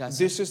en tu casa.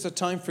 This is the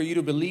time for you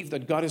to believe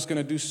that God is going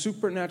to do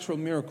supernatural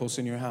miracles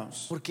in your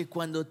house. Porque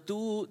cuando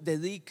tú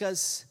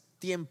dedicas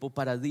tiempo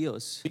para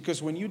Dios,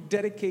 Because when you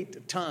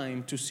dedicate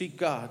time to seek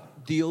God,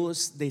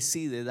 Dios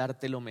decide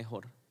darte lo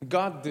mejor.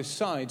 God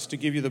decides to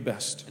give you the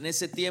best. En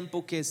ese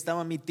tiempo que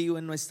estaba mi tío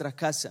en nuestra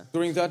casa,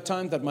 During that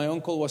time that my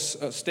uncle was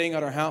staying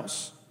at our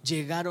house,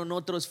 llegaron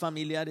otros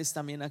familiares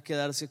también a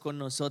quedarse con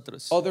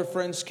nosotros. other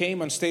friends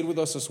came and stayed with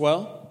us as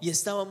well. Y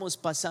estábamos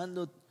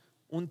pasando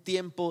un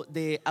tiempo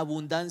de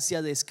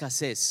abundancia, de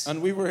escasez.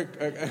 And we were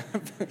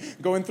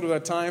going through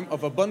that time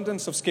of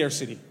abundance of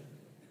scarcity.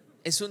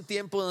 Es un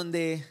tiempo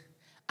donde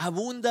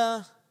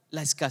abunda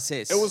la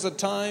escasez. It was a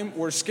time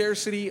where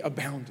scarcity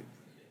abounded.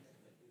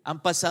 ¿Han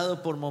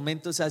pasado por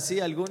momentos así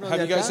algunos de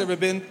Have you guys acá? ever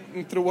been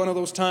through one of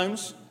those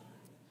times?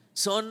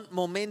 Son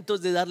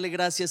momentos de darle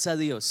gracias a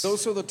Dios,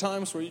 Those are the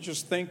times where you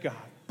just thank God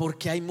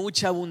porque hay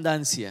mucha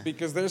abundancia.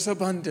 because there's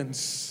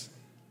abundance.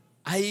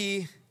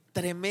 Hay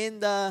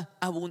tremenda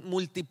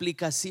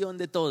multiplicación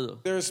de todo.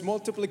 There's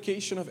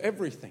multiplication of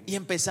everything. Y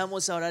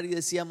empezamos a orar y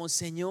decíamos,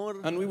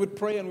 Señor, And we would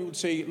pray and we would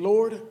say,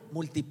 Lord,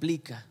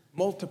 multiplica.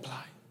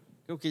 multiply.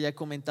 Creo que ya he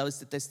comentado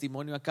este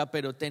testimonio acá,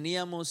 pero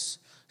teníamos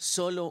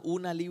solo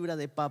una libra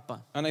de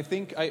papa And I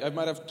think I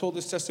might have told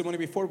this testimony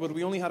before, but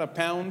we only had a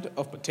pound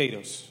of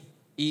potatoes.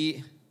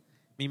 y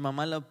mi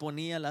mamá la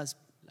ponía la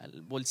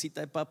bolsita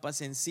de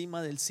papas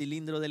encima del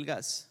cilindro del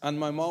gas. And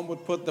my mom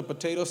would put the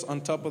potatoes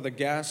on top of the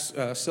gas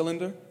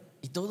cylinder.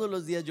 Y todos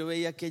los días yo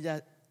veía que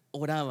ella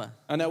oraba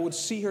And I would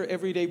see her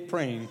every day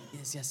praying. y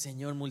decía,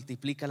 Señor,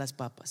 multiplica las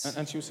papas.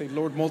 And she would say,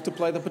 Lord,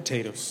 multiply the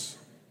potatoes.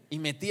 Y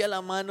metía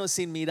la mano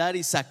sin mirar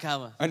y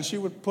sacaba. And she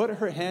would put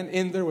her hand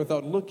in there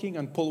without looking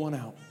and pull one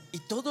out. Y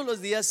todos los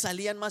días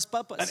salían más And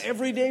papas.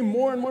 every day,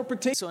 more and more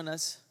potatoes.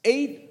 Personas,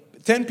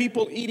 10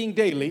 people eating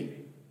daily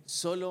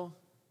solo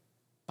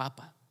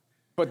papa.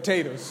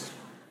 potatoes.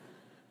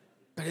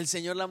 Pero el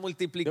Señor la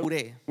multiplicó.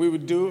 Puré, We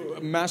would do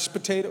mashed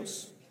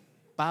potatoes.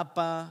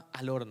 papa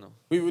al horno.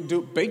 We would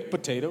do baked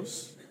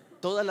potatoes.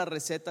 Todas las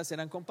recetas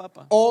eran con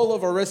papa. All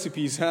of our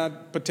recipes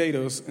had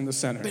potatoes in the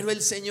center. Pero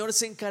el Señor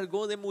se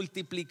encargó de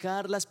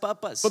multiplicar las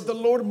papas. But the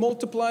Lord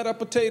multiplied our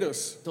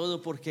potatoes.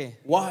 ¿Todo por qué?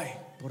 Why?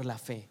 Por la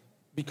fe.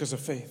 Because of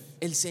faith.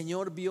 El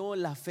Señor vio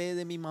la fe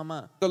de mi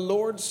mamá The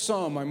Lord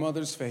saw my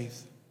mother's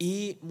faith.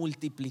 y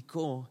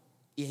multiplicó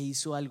e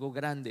hizo algo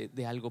grande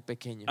de algo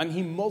pequeño. And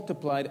He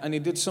multiplied and He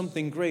did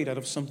something great out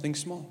of something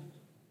small.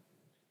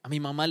 A mi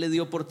mamá le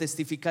dio por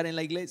testificar en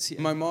la iglesia.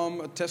 My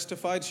mom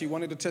testified. She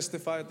wanted to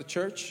testify at the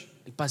church.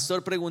 El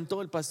pastor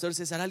preguntó, el pastor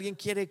César, ¿alguien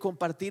quiere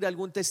compartir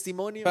algún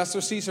testimonio?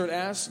 Pastor Cesar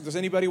asked, does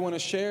anybody want to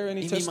share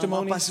any Y mi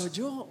mamá pasó, testimonies?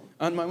 yo.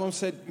 And my mom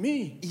said,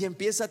 me. Y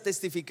empieza a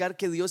testificar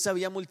que Dios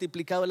había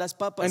multiplicado las And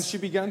papas. she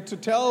began to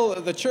tell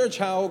the church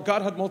how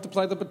God had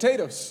multiplied the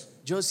potatoes.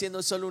 Yo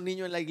siendo solo un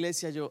niño en la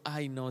iglesia, yo,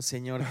 ay no,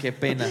 Señor, qué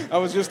pena. I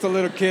was just a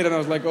little kid and I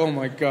was like, oh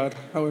my God,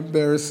 how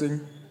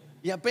embarrassing.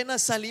 Y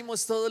apenas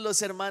salimos, todos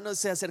los hermanos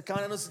se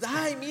acercaban a nosotros.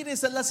 Ay, mire,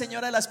 esa es la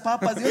señora de las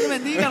papas. Dios le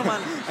bendiga,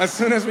 hermano. As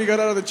soon as we got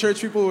out of the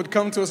church, people would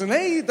come to us and,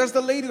 hey, that's the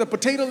lady, the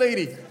potato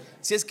lady.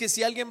 Si es que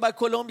si alguien va a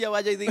Colombia,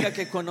 vaya y diga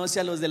que conoce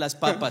a los de las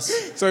papas.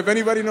 So if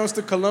anybody knows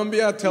to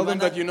Colombia, tell them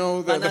that you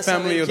know the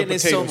family of the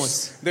quiénes potatoes.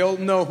 somos. They'll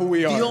know who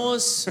we are.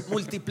 Dios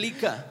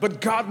multiplica. But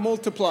God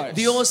multiplies.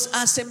 Dios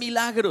hace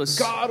milagros.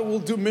 God will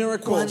do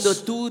miracles. Cuando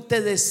tú te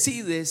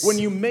decides When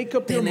you make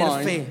up your tener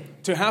mind fe.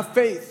 to have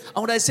faith.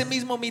 Ahora ese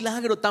mismo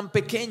milagro tan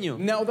pequeño,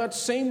 Now that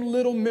same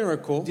little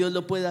miracle, Dios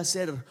lo puede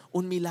hacer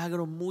un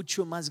milagro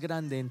mucho más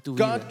grande en tu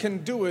vida. God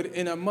can do it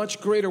in a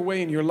much greater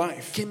way in your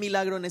life. ¿Qué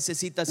milagro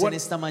necesitas What en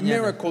esta mañana?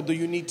 miracle do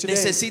you need today?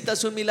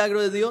 ¿Necesitas un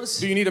milagro de Dios?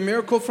 Do you need a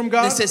miracle from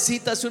God?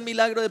 ¿Necesitas un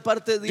milagro de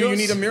parte de Do Dios? you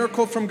need a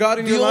miracle from God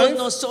in your Dios life?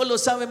 no solo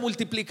sabe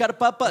multiplicar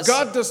papas.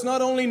 God does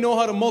not only know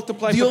how to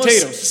multiply Dios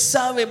potatoes.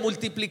 sabe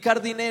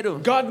multiplicar dinero.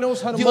 God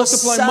knows how to Dios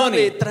multiply sabe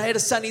money. traer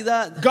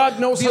sanidad. God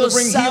knows how to Dios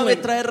bring sabe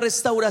healing. traer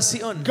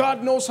restauración.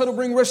 God knows how to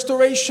bring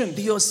restoration.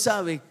 Dios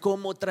sabe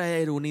cómo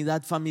traer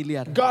unidad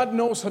familiar. God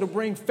knows how to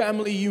bring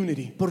family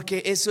unity.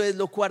 Porque eso es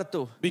lo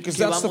cuarto Because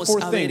que that's the vamos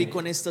fourth a ver thing y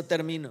con esto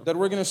termino. That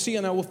we're going to see,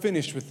 and I will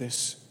finish with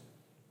this.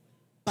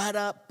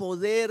 Para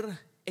poder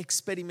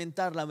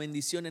experimentar la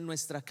bendición en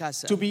nuestra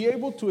casa, To be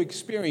able to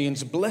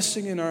experience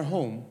blessing in our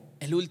home,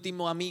 el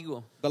último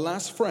amigo, the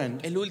last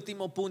friend, el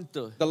último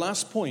punto the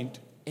last point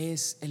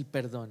es el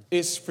perdón.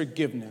 is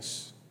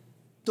forgiveness.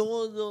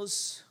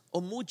 Todos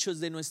o muchos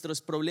de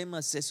nuestros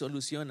problemas se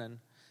solucionan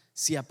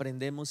si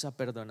aprendemos a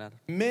perdonar.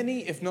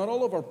 Many, if not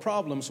all of our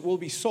problems will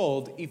be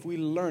solved if we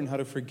learn how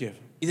to forgive.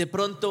 Y de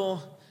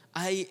pronto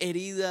hay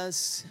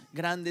heridas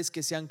grandes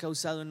que se han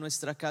causado en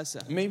nuestra casa.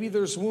 Maybe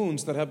there's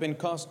wounds that have been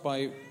caused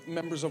by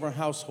members of our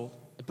household.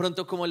 De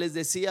pronto, como les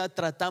decía,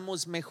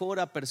 tratamos mejor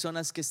a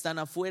personas que están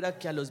afuera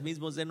que a los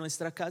mismos de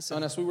nuestra casa.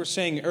 And as we were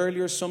saying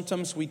earlier,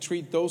 sometimes we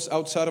treat those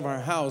outside of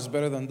our house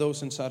better than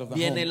those inside of the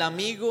Viene home. el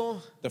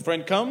amigo The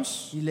friend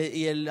comes,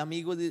 y el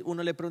amigo,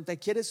 uno le pregunta,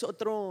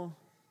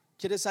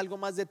 ¿quieres algo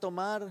más de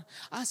tomar?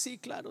 Ah, sí,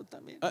 claro,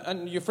 también.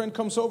 and your friend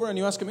comes over and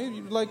you ask him, hey,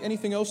 you like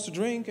anything else to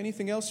drink,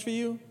 anything else for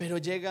you? Pero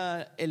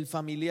llega el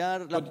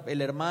familiar,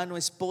 el hermano,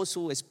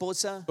 esposo,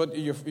 esposa. But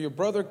your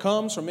brother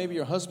comes, or maybe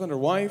your husband or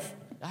wife.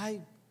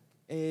 Ay,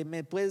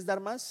 ¿me puedes dar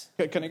más?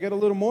 Can I get a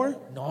little more?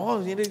 No,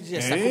 mire, ya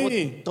está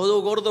Hey. como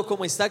todo gordo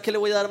como está, ¿qué le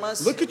voy a dar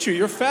más? Look at you,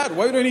 you're fat.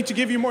 Why do I need to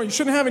give you more? You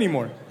shouldn't have any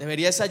more.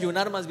 Debería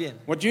desayunar más bien.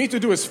 What you need to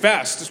do is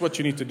fast, is what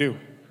you need to do.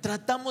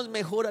 Tratamos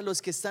mejor a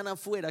los que están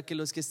afuera que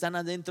los que están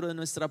adentro de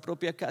nuestra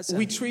propia casa.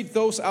 We treat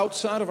those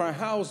outside of our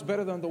house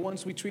better than the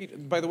ones we treat,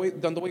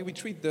 than the way we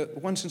treat the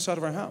ones inside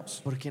of our house.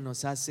 Porque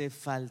nos hace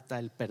falta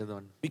el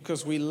perdón.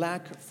 Because we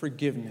lack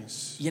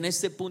forgiveness. Y en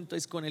este punto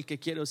es con el que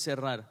quiero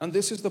cerrar. And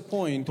this is the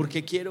point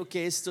Porque quiero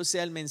que esto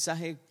sea el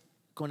mensaje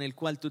con el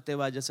cual tú te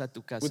vayas a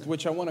tu casa. with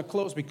which I want to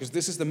close, because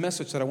this is the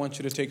message that I want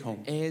you to take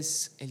home.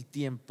 Es el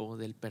tiempo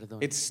del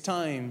perdón. It's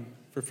time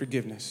for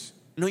forgiveness.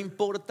 No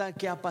importa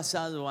qué ha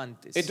pasado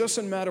antes. It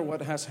doesn't matter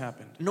what has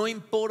happened. No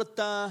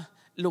importa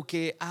lo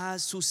que ha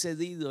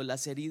sucedido,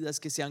 las heridas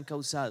que se han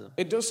causado.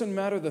 It doesn't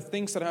matter the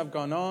things that have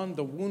gone on,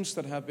 the wounds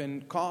that have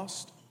been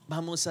caused.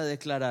 Vamos a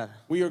declarar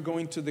We are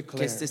going to que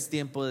declare este es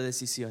tiempo de that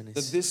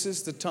decisiones. this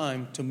is the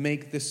time to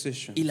make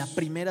decisions. Y la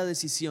primera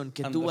decisión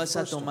que And tú the vas a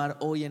first tomar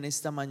hoy en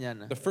esta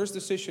mañana The first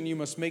decision you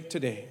must make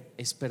today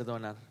es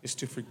perdonar. is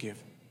to forgive.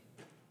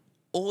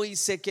 Hoy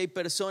sé que hay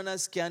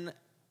personas que han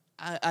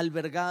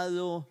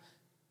albergado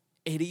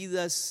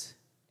heridas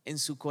en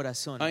su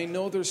corazón. I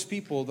know there's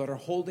people that are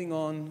holding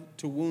on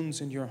to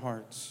wounds in your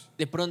hearts.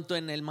 De pronto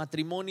en el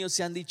matrimonio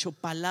se han dicho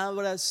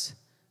palabras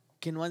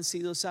que no han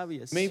sido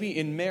sabias. Maybe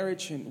in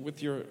marriage and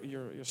with your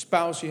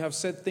spouse, you have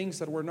said things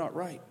that were not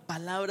right.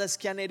 Palabras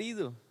que han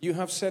herido. You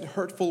have said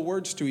hurtful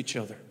words to each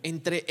other.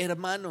 Entre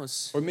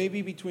hermanos Or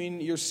maybe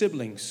between your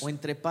siblings. o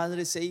entre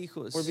padres e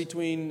hijos. Or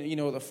between,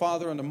 the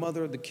father and the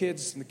mother, the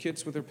kids and the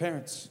kids with their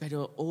parents.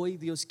 Pero hoy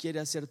Dios quiere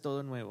hacer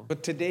todo nuevo.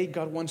 But today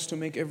God wants to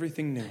make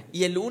everything new.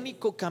 Y el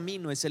único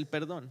camino es el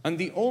perdón. And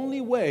the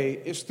only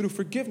way is through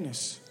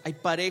forgiveness. Hay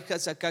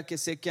parejas acá que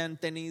sé que han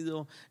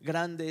tenido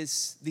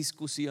grandes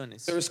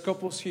discusiones. There's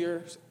couples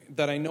here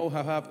that I know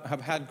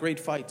have had great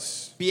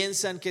fights.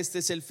 Piensan que este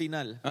es el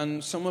final.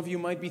 And some of you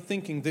might be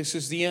thinking this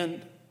is the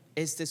end.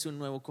 Este es un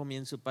nuevo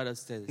comienzo para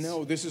ustedes.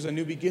 No, this is a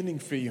new beginning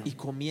for you. Y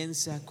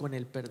comienza con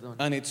el perdón.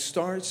 And it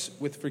starts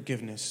with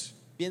forgiveness.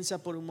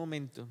 Piensa por un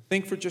momento.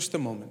 Think for just a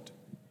moment.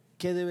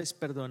 ¿Qué debes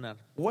perdonar?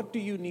 What do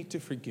you need to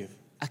forgive?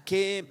 ¿A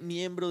qué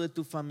miembro de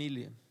tu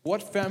familia?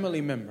 What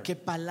family member? ¿Qué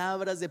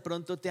palabras de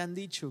pronto te han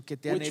dicho que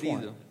te han Which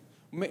herido?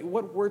 one?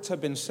 What words have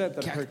been said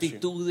that ¿Qué hurt you?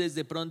 actitudes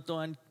de pronto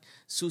han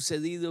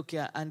sucedido que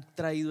han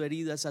traído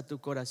heridas a tu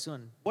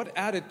corazón? What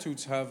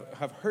attitudes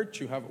have hurt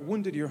you, have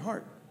wounded your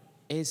heart?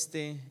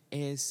 Este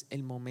es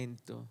el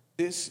momento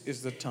This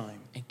is the time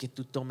en que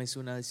tú tomes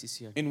una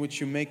decisión. in which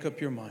you make up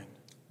your mind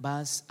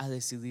Vas a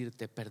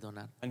decidirte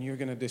perdonar. and you're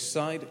going to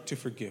decide to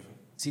forgive.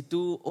 Si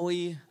tú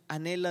hoy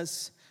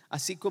anhelas,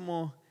 así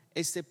como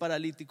este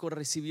paralítico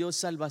recibió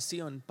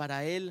salvación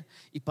para él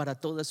y para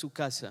toda su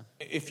casa,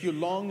 If you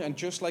long and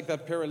just like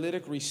that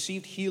paralytic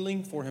received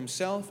healing for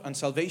himself and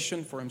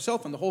salvation for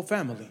himself and the whole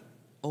family,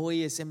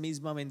 hoy esa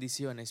misma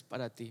bendición es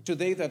para ti.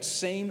 today that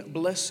same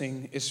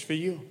blessing is for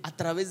you. A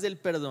través del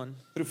perdón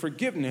Through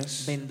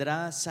forgiveness,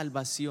 vendrá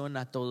salvación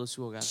a todo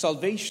su hogar.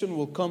 salvation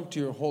will come to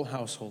your whole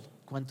household.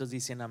 ¿Cuántos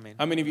dicen amén?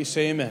 How many of you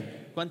say amen?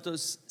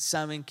 ¿Cuántos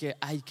saben que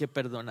hay que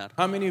perdonar?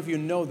 How many of you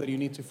know that you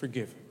need to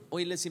forgive?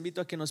 Hoy les invito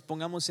a que nos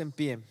pongamos en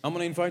pie I'm going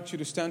to invite you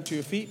to stand to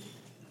your feet.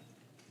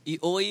 y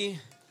hoy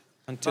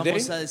And today,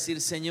 vamos a decir,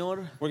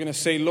 Señor, we're going to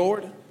say,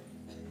 Lord,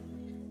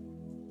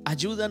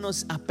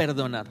 ayúdanos a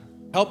perdonar.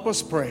 help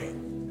us pray.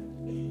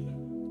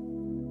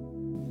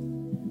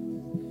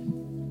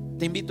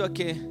 Te invito a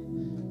que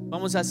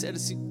vamos a hacer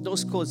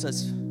dos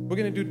cosas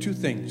We're going to do two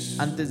things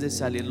antes de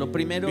salir. Lo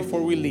primero,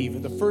 before we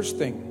leave. The first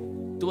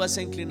thing, tú vas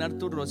a inclinar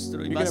tu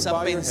rostro y You're vas gonna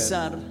a bow your head.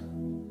 pensar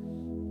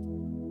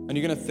and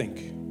you're going to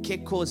think,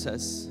 qué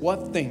cosas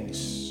what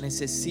things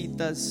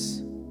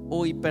necesitas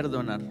hoy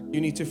perdonar. you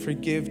need to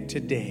forgive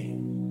today.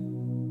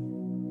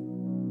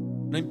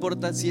 No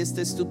importa si esta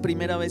es tu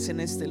primera vez en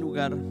este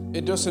lugar,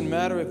 It doesn't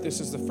matter if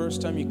this is the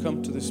first time you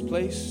come to this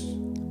place,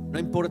 no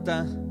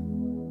importa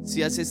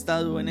si has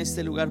estado en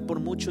este lugar por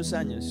muchos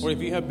años. or if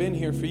you have been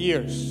here for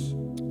years.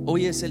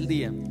 Hoy es el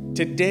día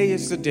Today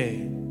is the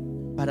day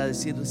para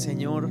decir,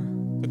 Señor,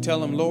 to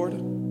tell him, Lord,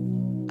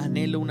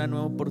 anhelo una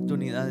nueva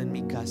oportunidad en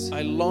mi casa.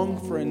 I long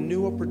for a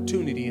new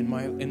opportunity in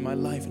my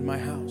life, in my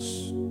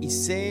house. Y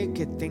sé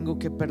que tengo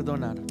que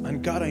perdonar.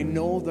 And God, I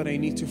know that I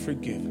need to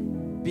forgive.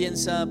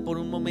 Piensa por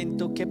un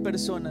momento qué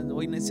personas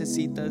hoy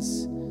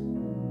necesitas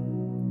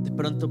de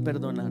pronto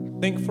perdonar.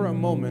 Think for a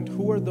moment,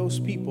 who are those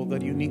people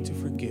that you need to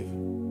forgive?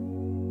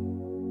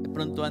 De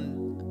pronto han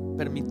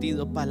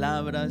permitido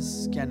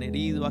palabras que han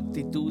herido,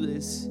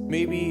 actitudes,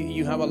 Maybe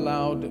you have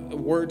allowed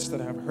words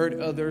that have hurt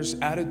others,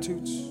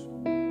 attitudes.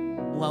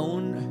 o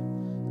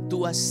aún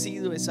tú has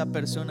sido esa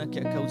persona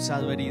que ha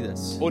causado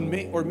heridas.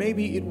 Or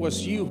maybe it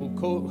was you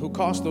who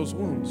caused those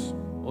wounds.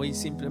 Hoy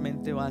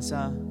simplemente vas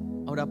a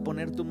ahora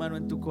poner tu mano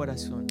en tu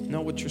corazón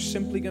Now what you're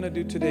simply going to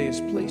do today is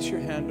place your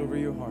hand over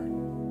your heart.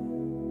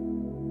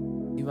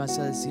 y vas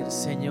a decir: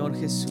 Señor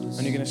Jesús,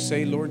 And you're going to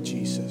say, Lord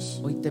Jesus,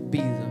 hoy te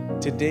pido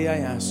today I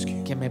ask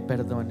you que me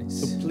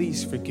perdones. to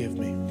please forgive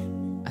me.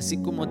 Así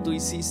como tú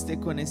hiciste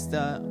con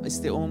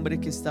este hombre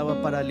que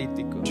estaba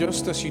paralítico,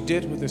 Just as you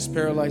did with this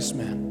paralyzed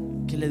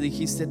man, que le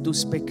dijiste: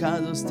 tus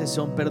pecados te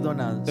son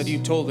perdonados. that you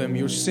told him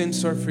your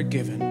sins are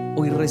forgiven.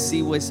 Hoy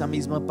recibo esa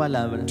misma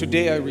palabra.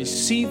 Today I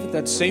receive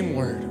that same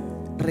word.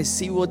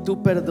 Recibo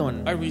tu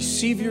perdón. I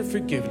receive your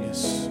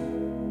forgiveness.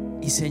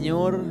 Y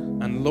Señor,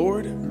 And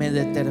Lord, me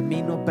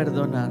determino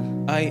perdonar.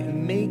 I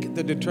make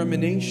the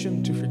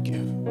determination to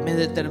forgive. Me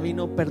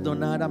determino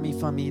perdonar a mi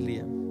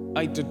familia.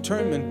 I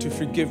determine to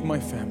forgive my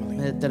family.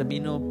 Me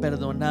determino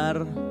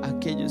perdonar a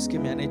aquellos que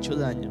me han hecho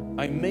daño.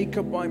 I make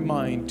up my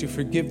mind to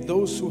forgive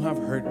those who have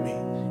hurt me.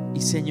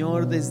 Y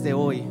Señor, desde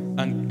hoy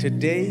And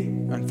today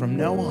and from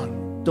now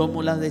on,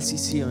 tomo la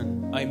decisión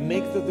I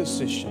make the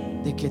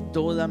decision de que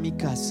toda mi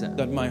casa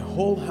that my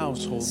whole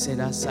household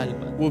será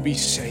salva. will be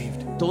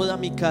saved. Toda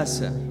mi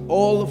casa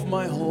All of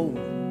my home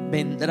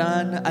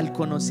vendrán al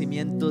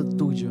conocimiento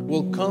tuyo.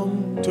 will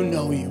come to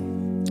know you.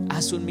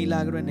 Haz un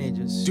milagro en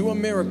ellos. Do a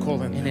miracle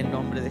in En them. el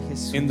nombre de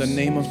Jesús. In the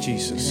name of En el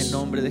Jesus.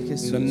 nombre de In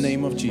Jesús. the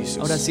name of Jesus.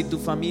 Ahora, si tu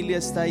familia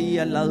está ahí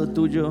al lado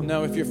tuyo,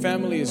 Now, if your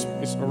family is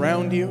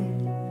around you,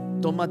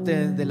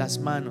 tómate de las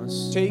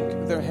manos take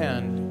their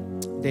hand.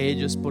 de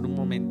ellos por un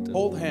momento.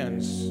 Hold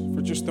hands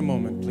for just a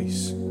moment,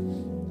 please.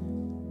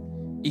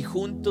 Y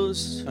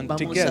juntos And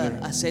vamos together,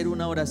 a hacer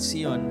una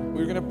oración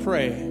we're going to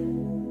pray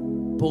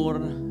por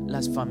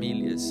las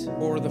familias.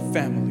 for the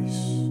families.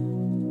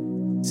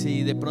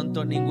 Si de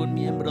pronto ningún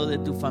miembro de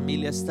tu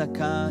familia está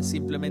acá,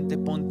 simplemente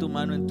pon tu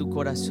mano en tu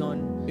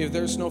corazón. If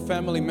there's no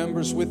family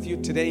members with you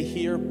today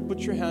here, put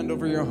your hand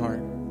over your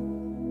heart.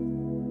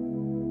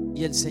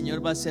 Y el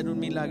Señor va a hacer un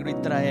milagro y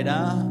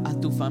traerá a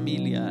tu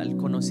familia al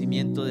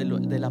conocimiento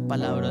de la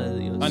palabra de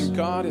Dios. And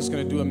God is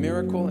going to do a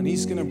miracle, and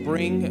He's going to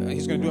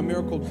do a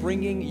miracle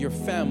bringing your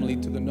family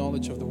to the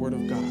knowledge of the Word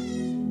of God.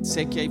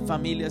 Sé que hay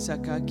familias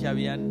acá que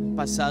habían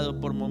pasado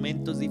por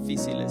momentos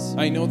difíciles.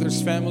 I know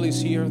there's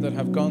families here that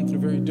have gone through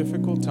very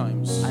difficult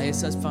times. A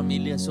esas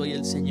familias hoy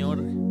el Señor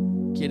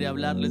quiere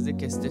hablarles de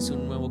que este es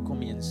un nuevo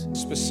comienzo.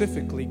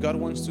 Specifically, God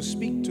wants to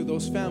speak to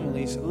those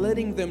families,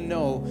 letting them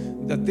know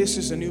that this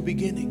is a new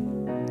beginning.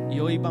 Y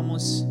hoy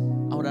vamos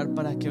a orar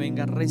para que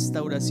venga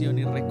restauración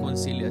y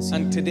reconciliación.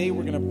 And today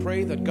we're going to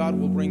pray that God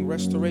will bring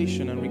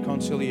restoration and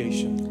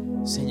reconciliation.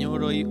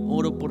 Señor, hoy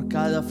oro por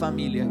cada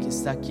familia que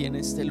está aquí en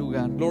este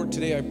lugar. Lord,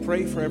 today I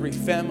pray for every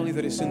family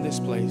that is in this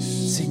place.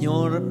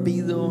 Señor,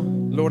 pido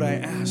Lord, I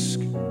ask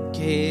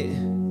que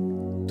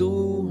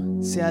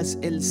tú seas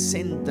el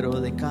centro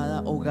de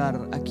cada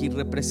hogar aquí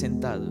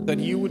representado. that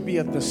you would be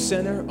at the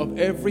center of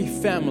every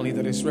family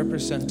that is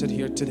represented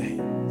here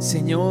today.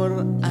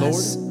 Señor,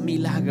 haz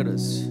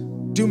milagros.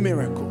 Do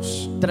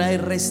miracles. Trae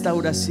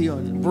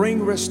restauración.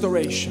 Bring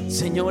restoration.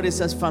 Señor,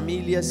 esas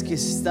familias que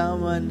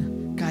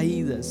estaban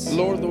caídas,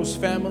 Lord, those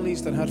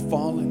families that had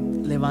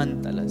fallen,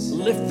 levántalas.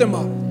 lift them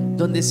up.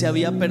 Donde se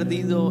había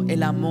perdido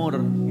el amor,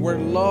 Where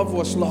love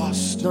was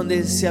lost,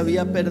 donde se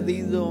había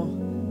perdido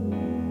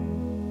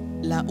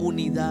la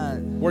unidad,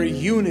 where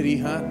unity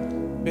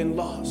had been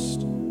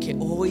lost, que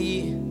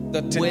hoy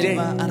that today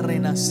vuelva a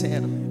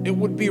renacer it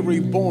would be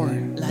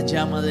reborn. la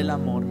llama del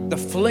amor, The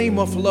flame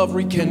of love que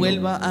rekindled.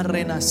 vuelva a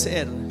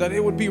renacer That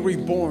it would be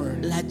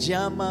reborn. la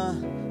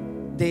llama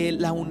de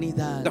la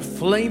unidad. The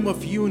flame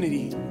of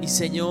unity. Y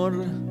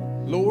Señor,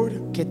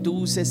 Lord, que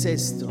tú uses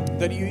esto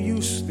that you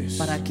use this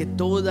para que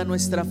toda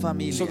nuestra so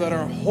familia that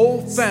our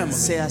whole family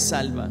sea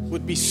salva,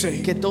 would be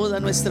saved. que toda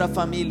nuestra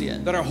familia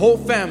That our whole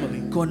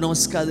family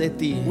conozca de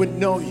ti, would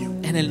know you.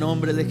 en el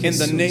nombre de In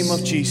Jesús. the name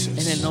of Jesus.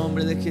 En el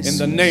nombre de In Jesús.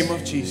 the name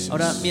of Jesus.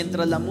 Ahora,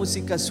 mientras la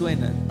música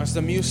suena, As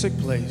the music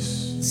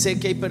plays, sé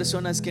que hay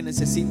personas que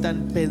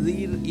necesitan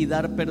pedir y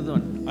dar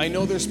perdón I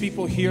know there's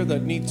people here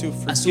that need to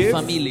a su forgive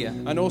familia.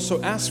 and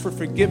also ask for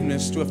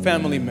forgiveness to a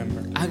family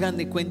member. Hagan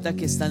de cuenta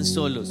que están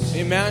solos,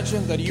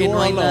 Imagine that que you no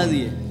are hay alone,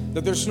 nadie.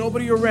 that there's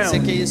nobody Sé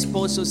around. que hay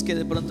esposos que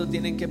de pronto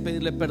tienen que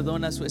pedirle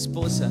perdón a su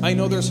esposa. I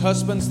know there's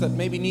husbands that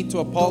maybe need to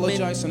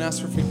apologize and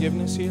ask for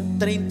forgiveness here.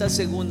 30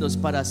 segundos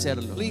para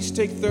hacerlo. Please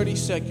take 30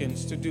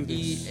 seconds to do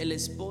Y this. el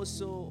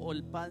esposo o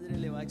el padre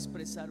le va a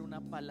expresar una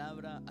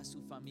palabra a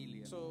su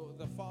familia So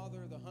the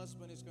father, the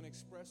husband is going to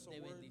express a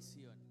de word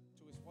bendición.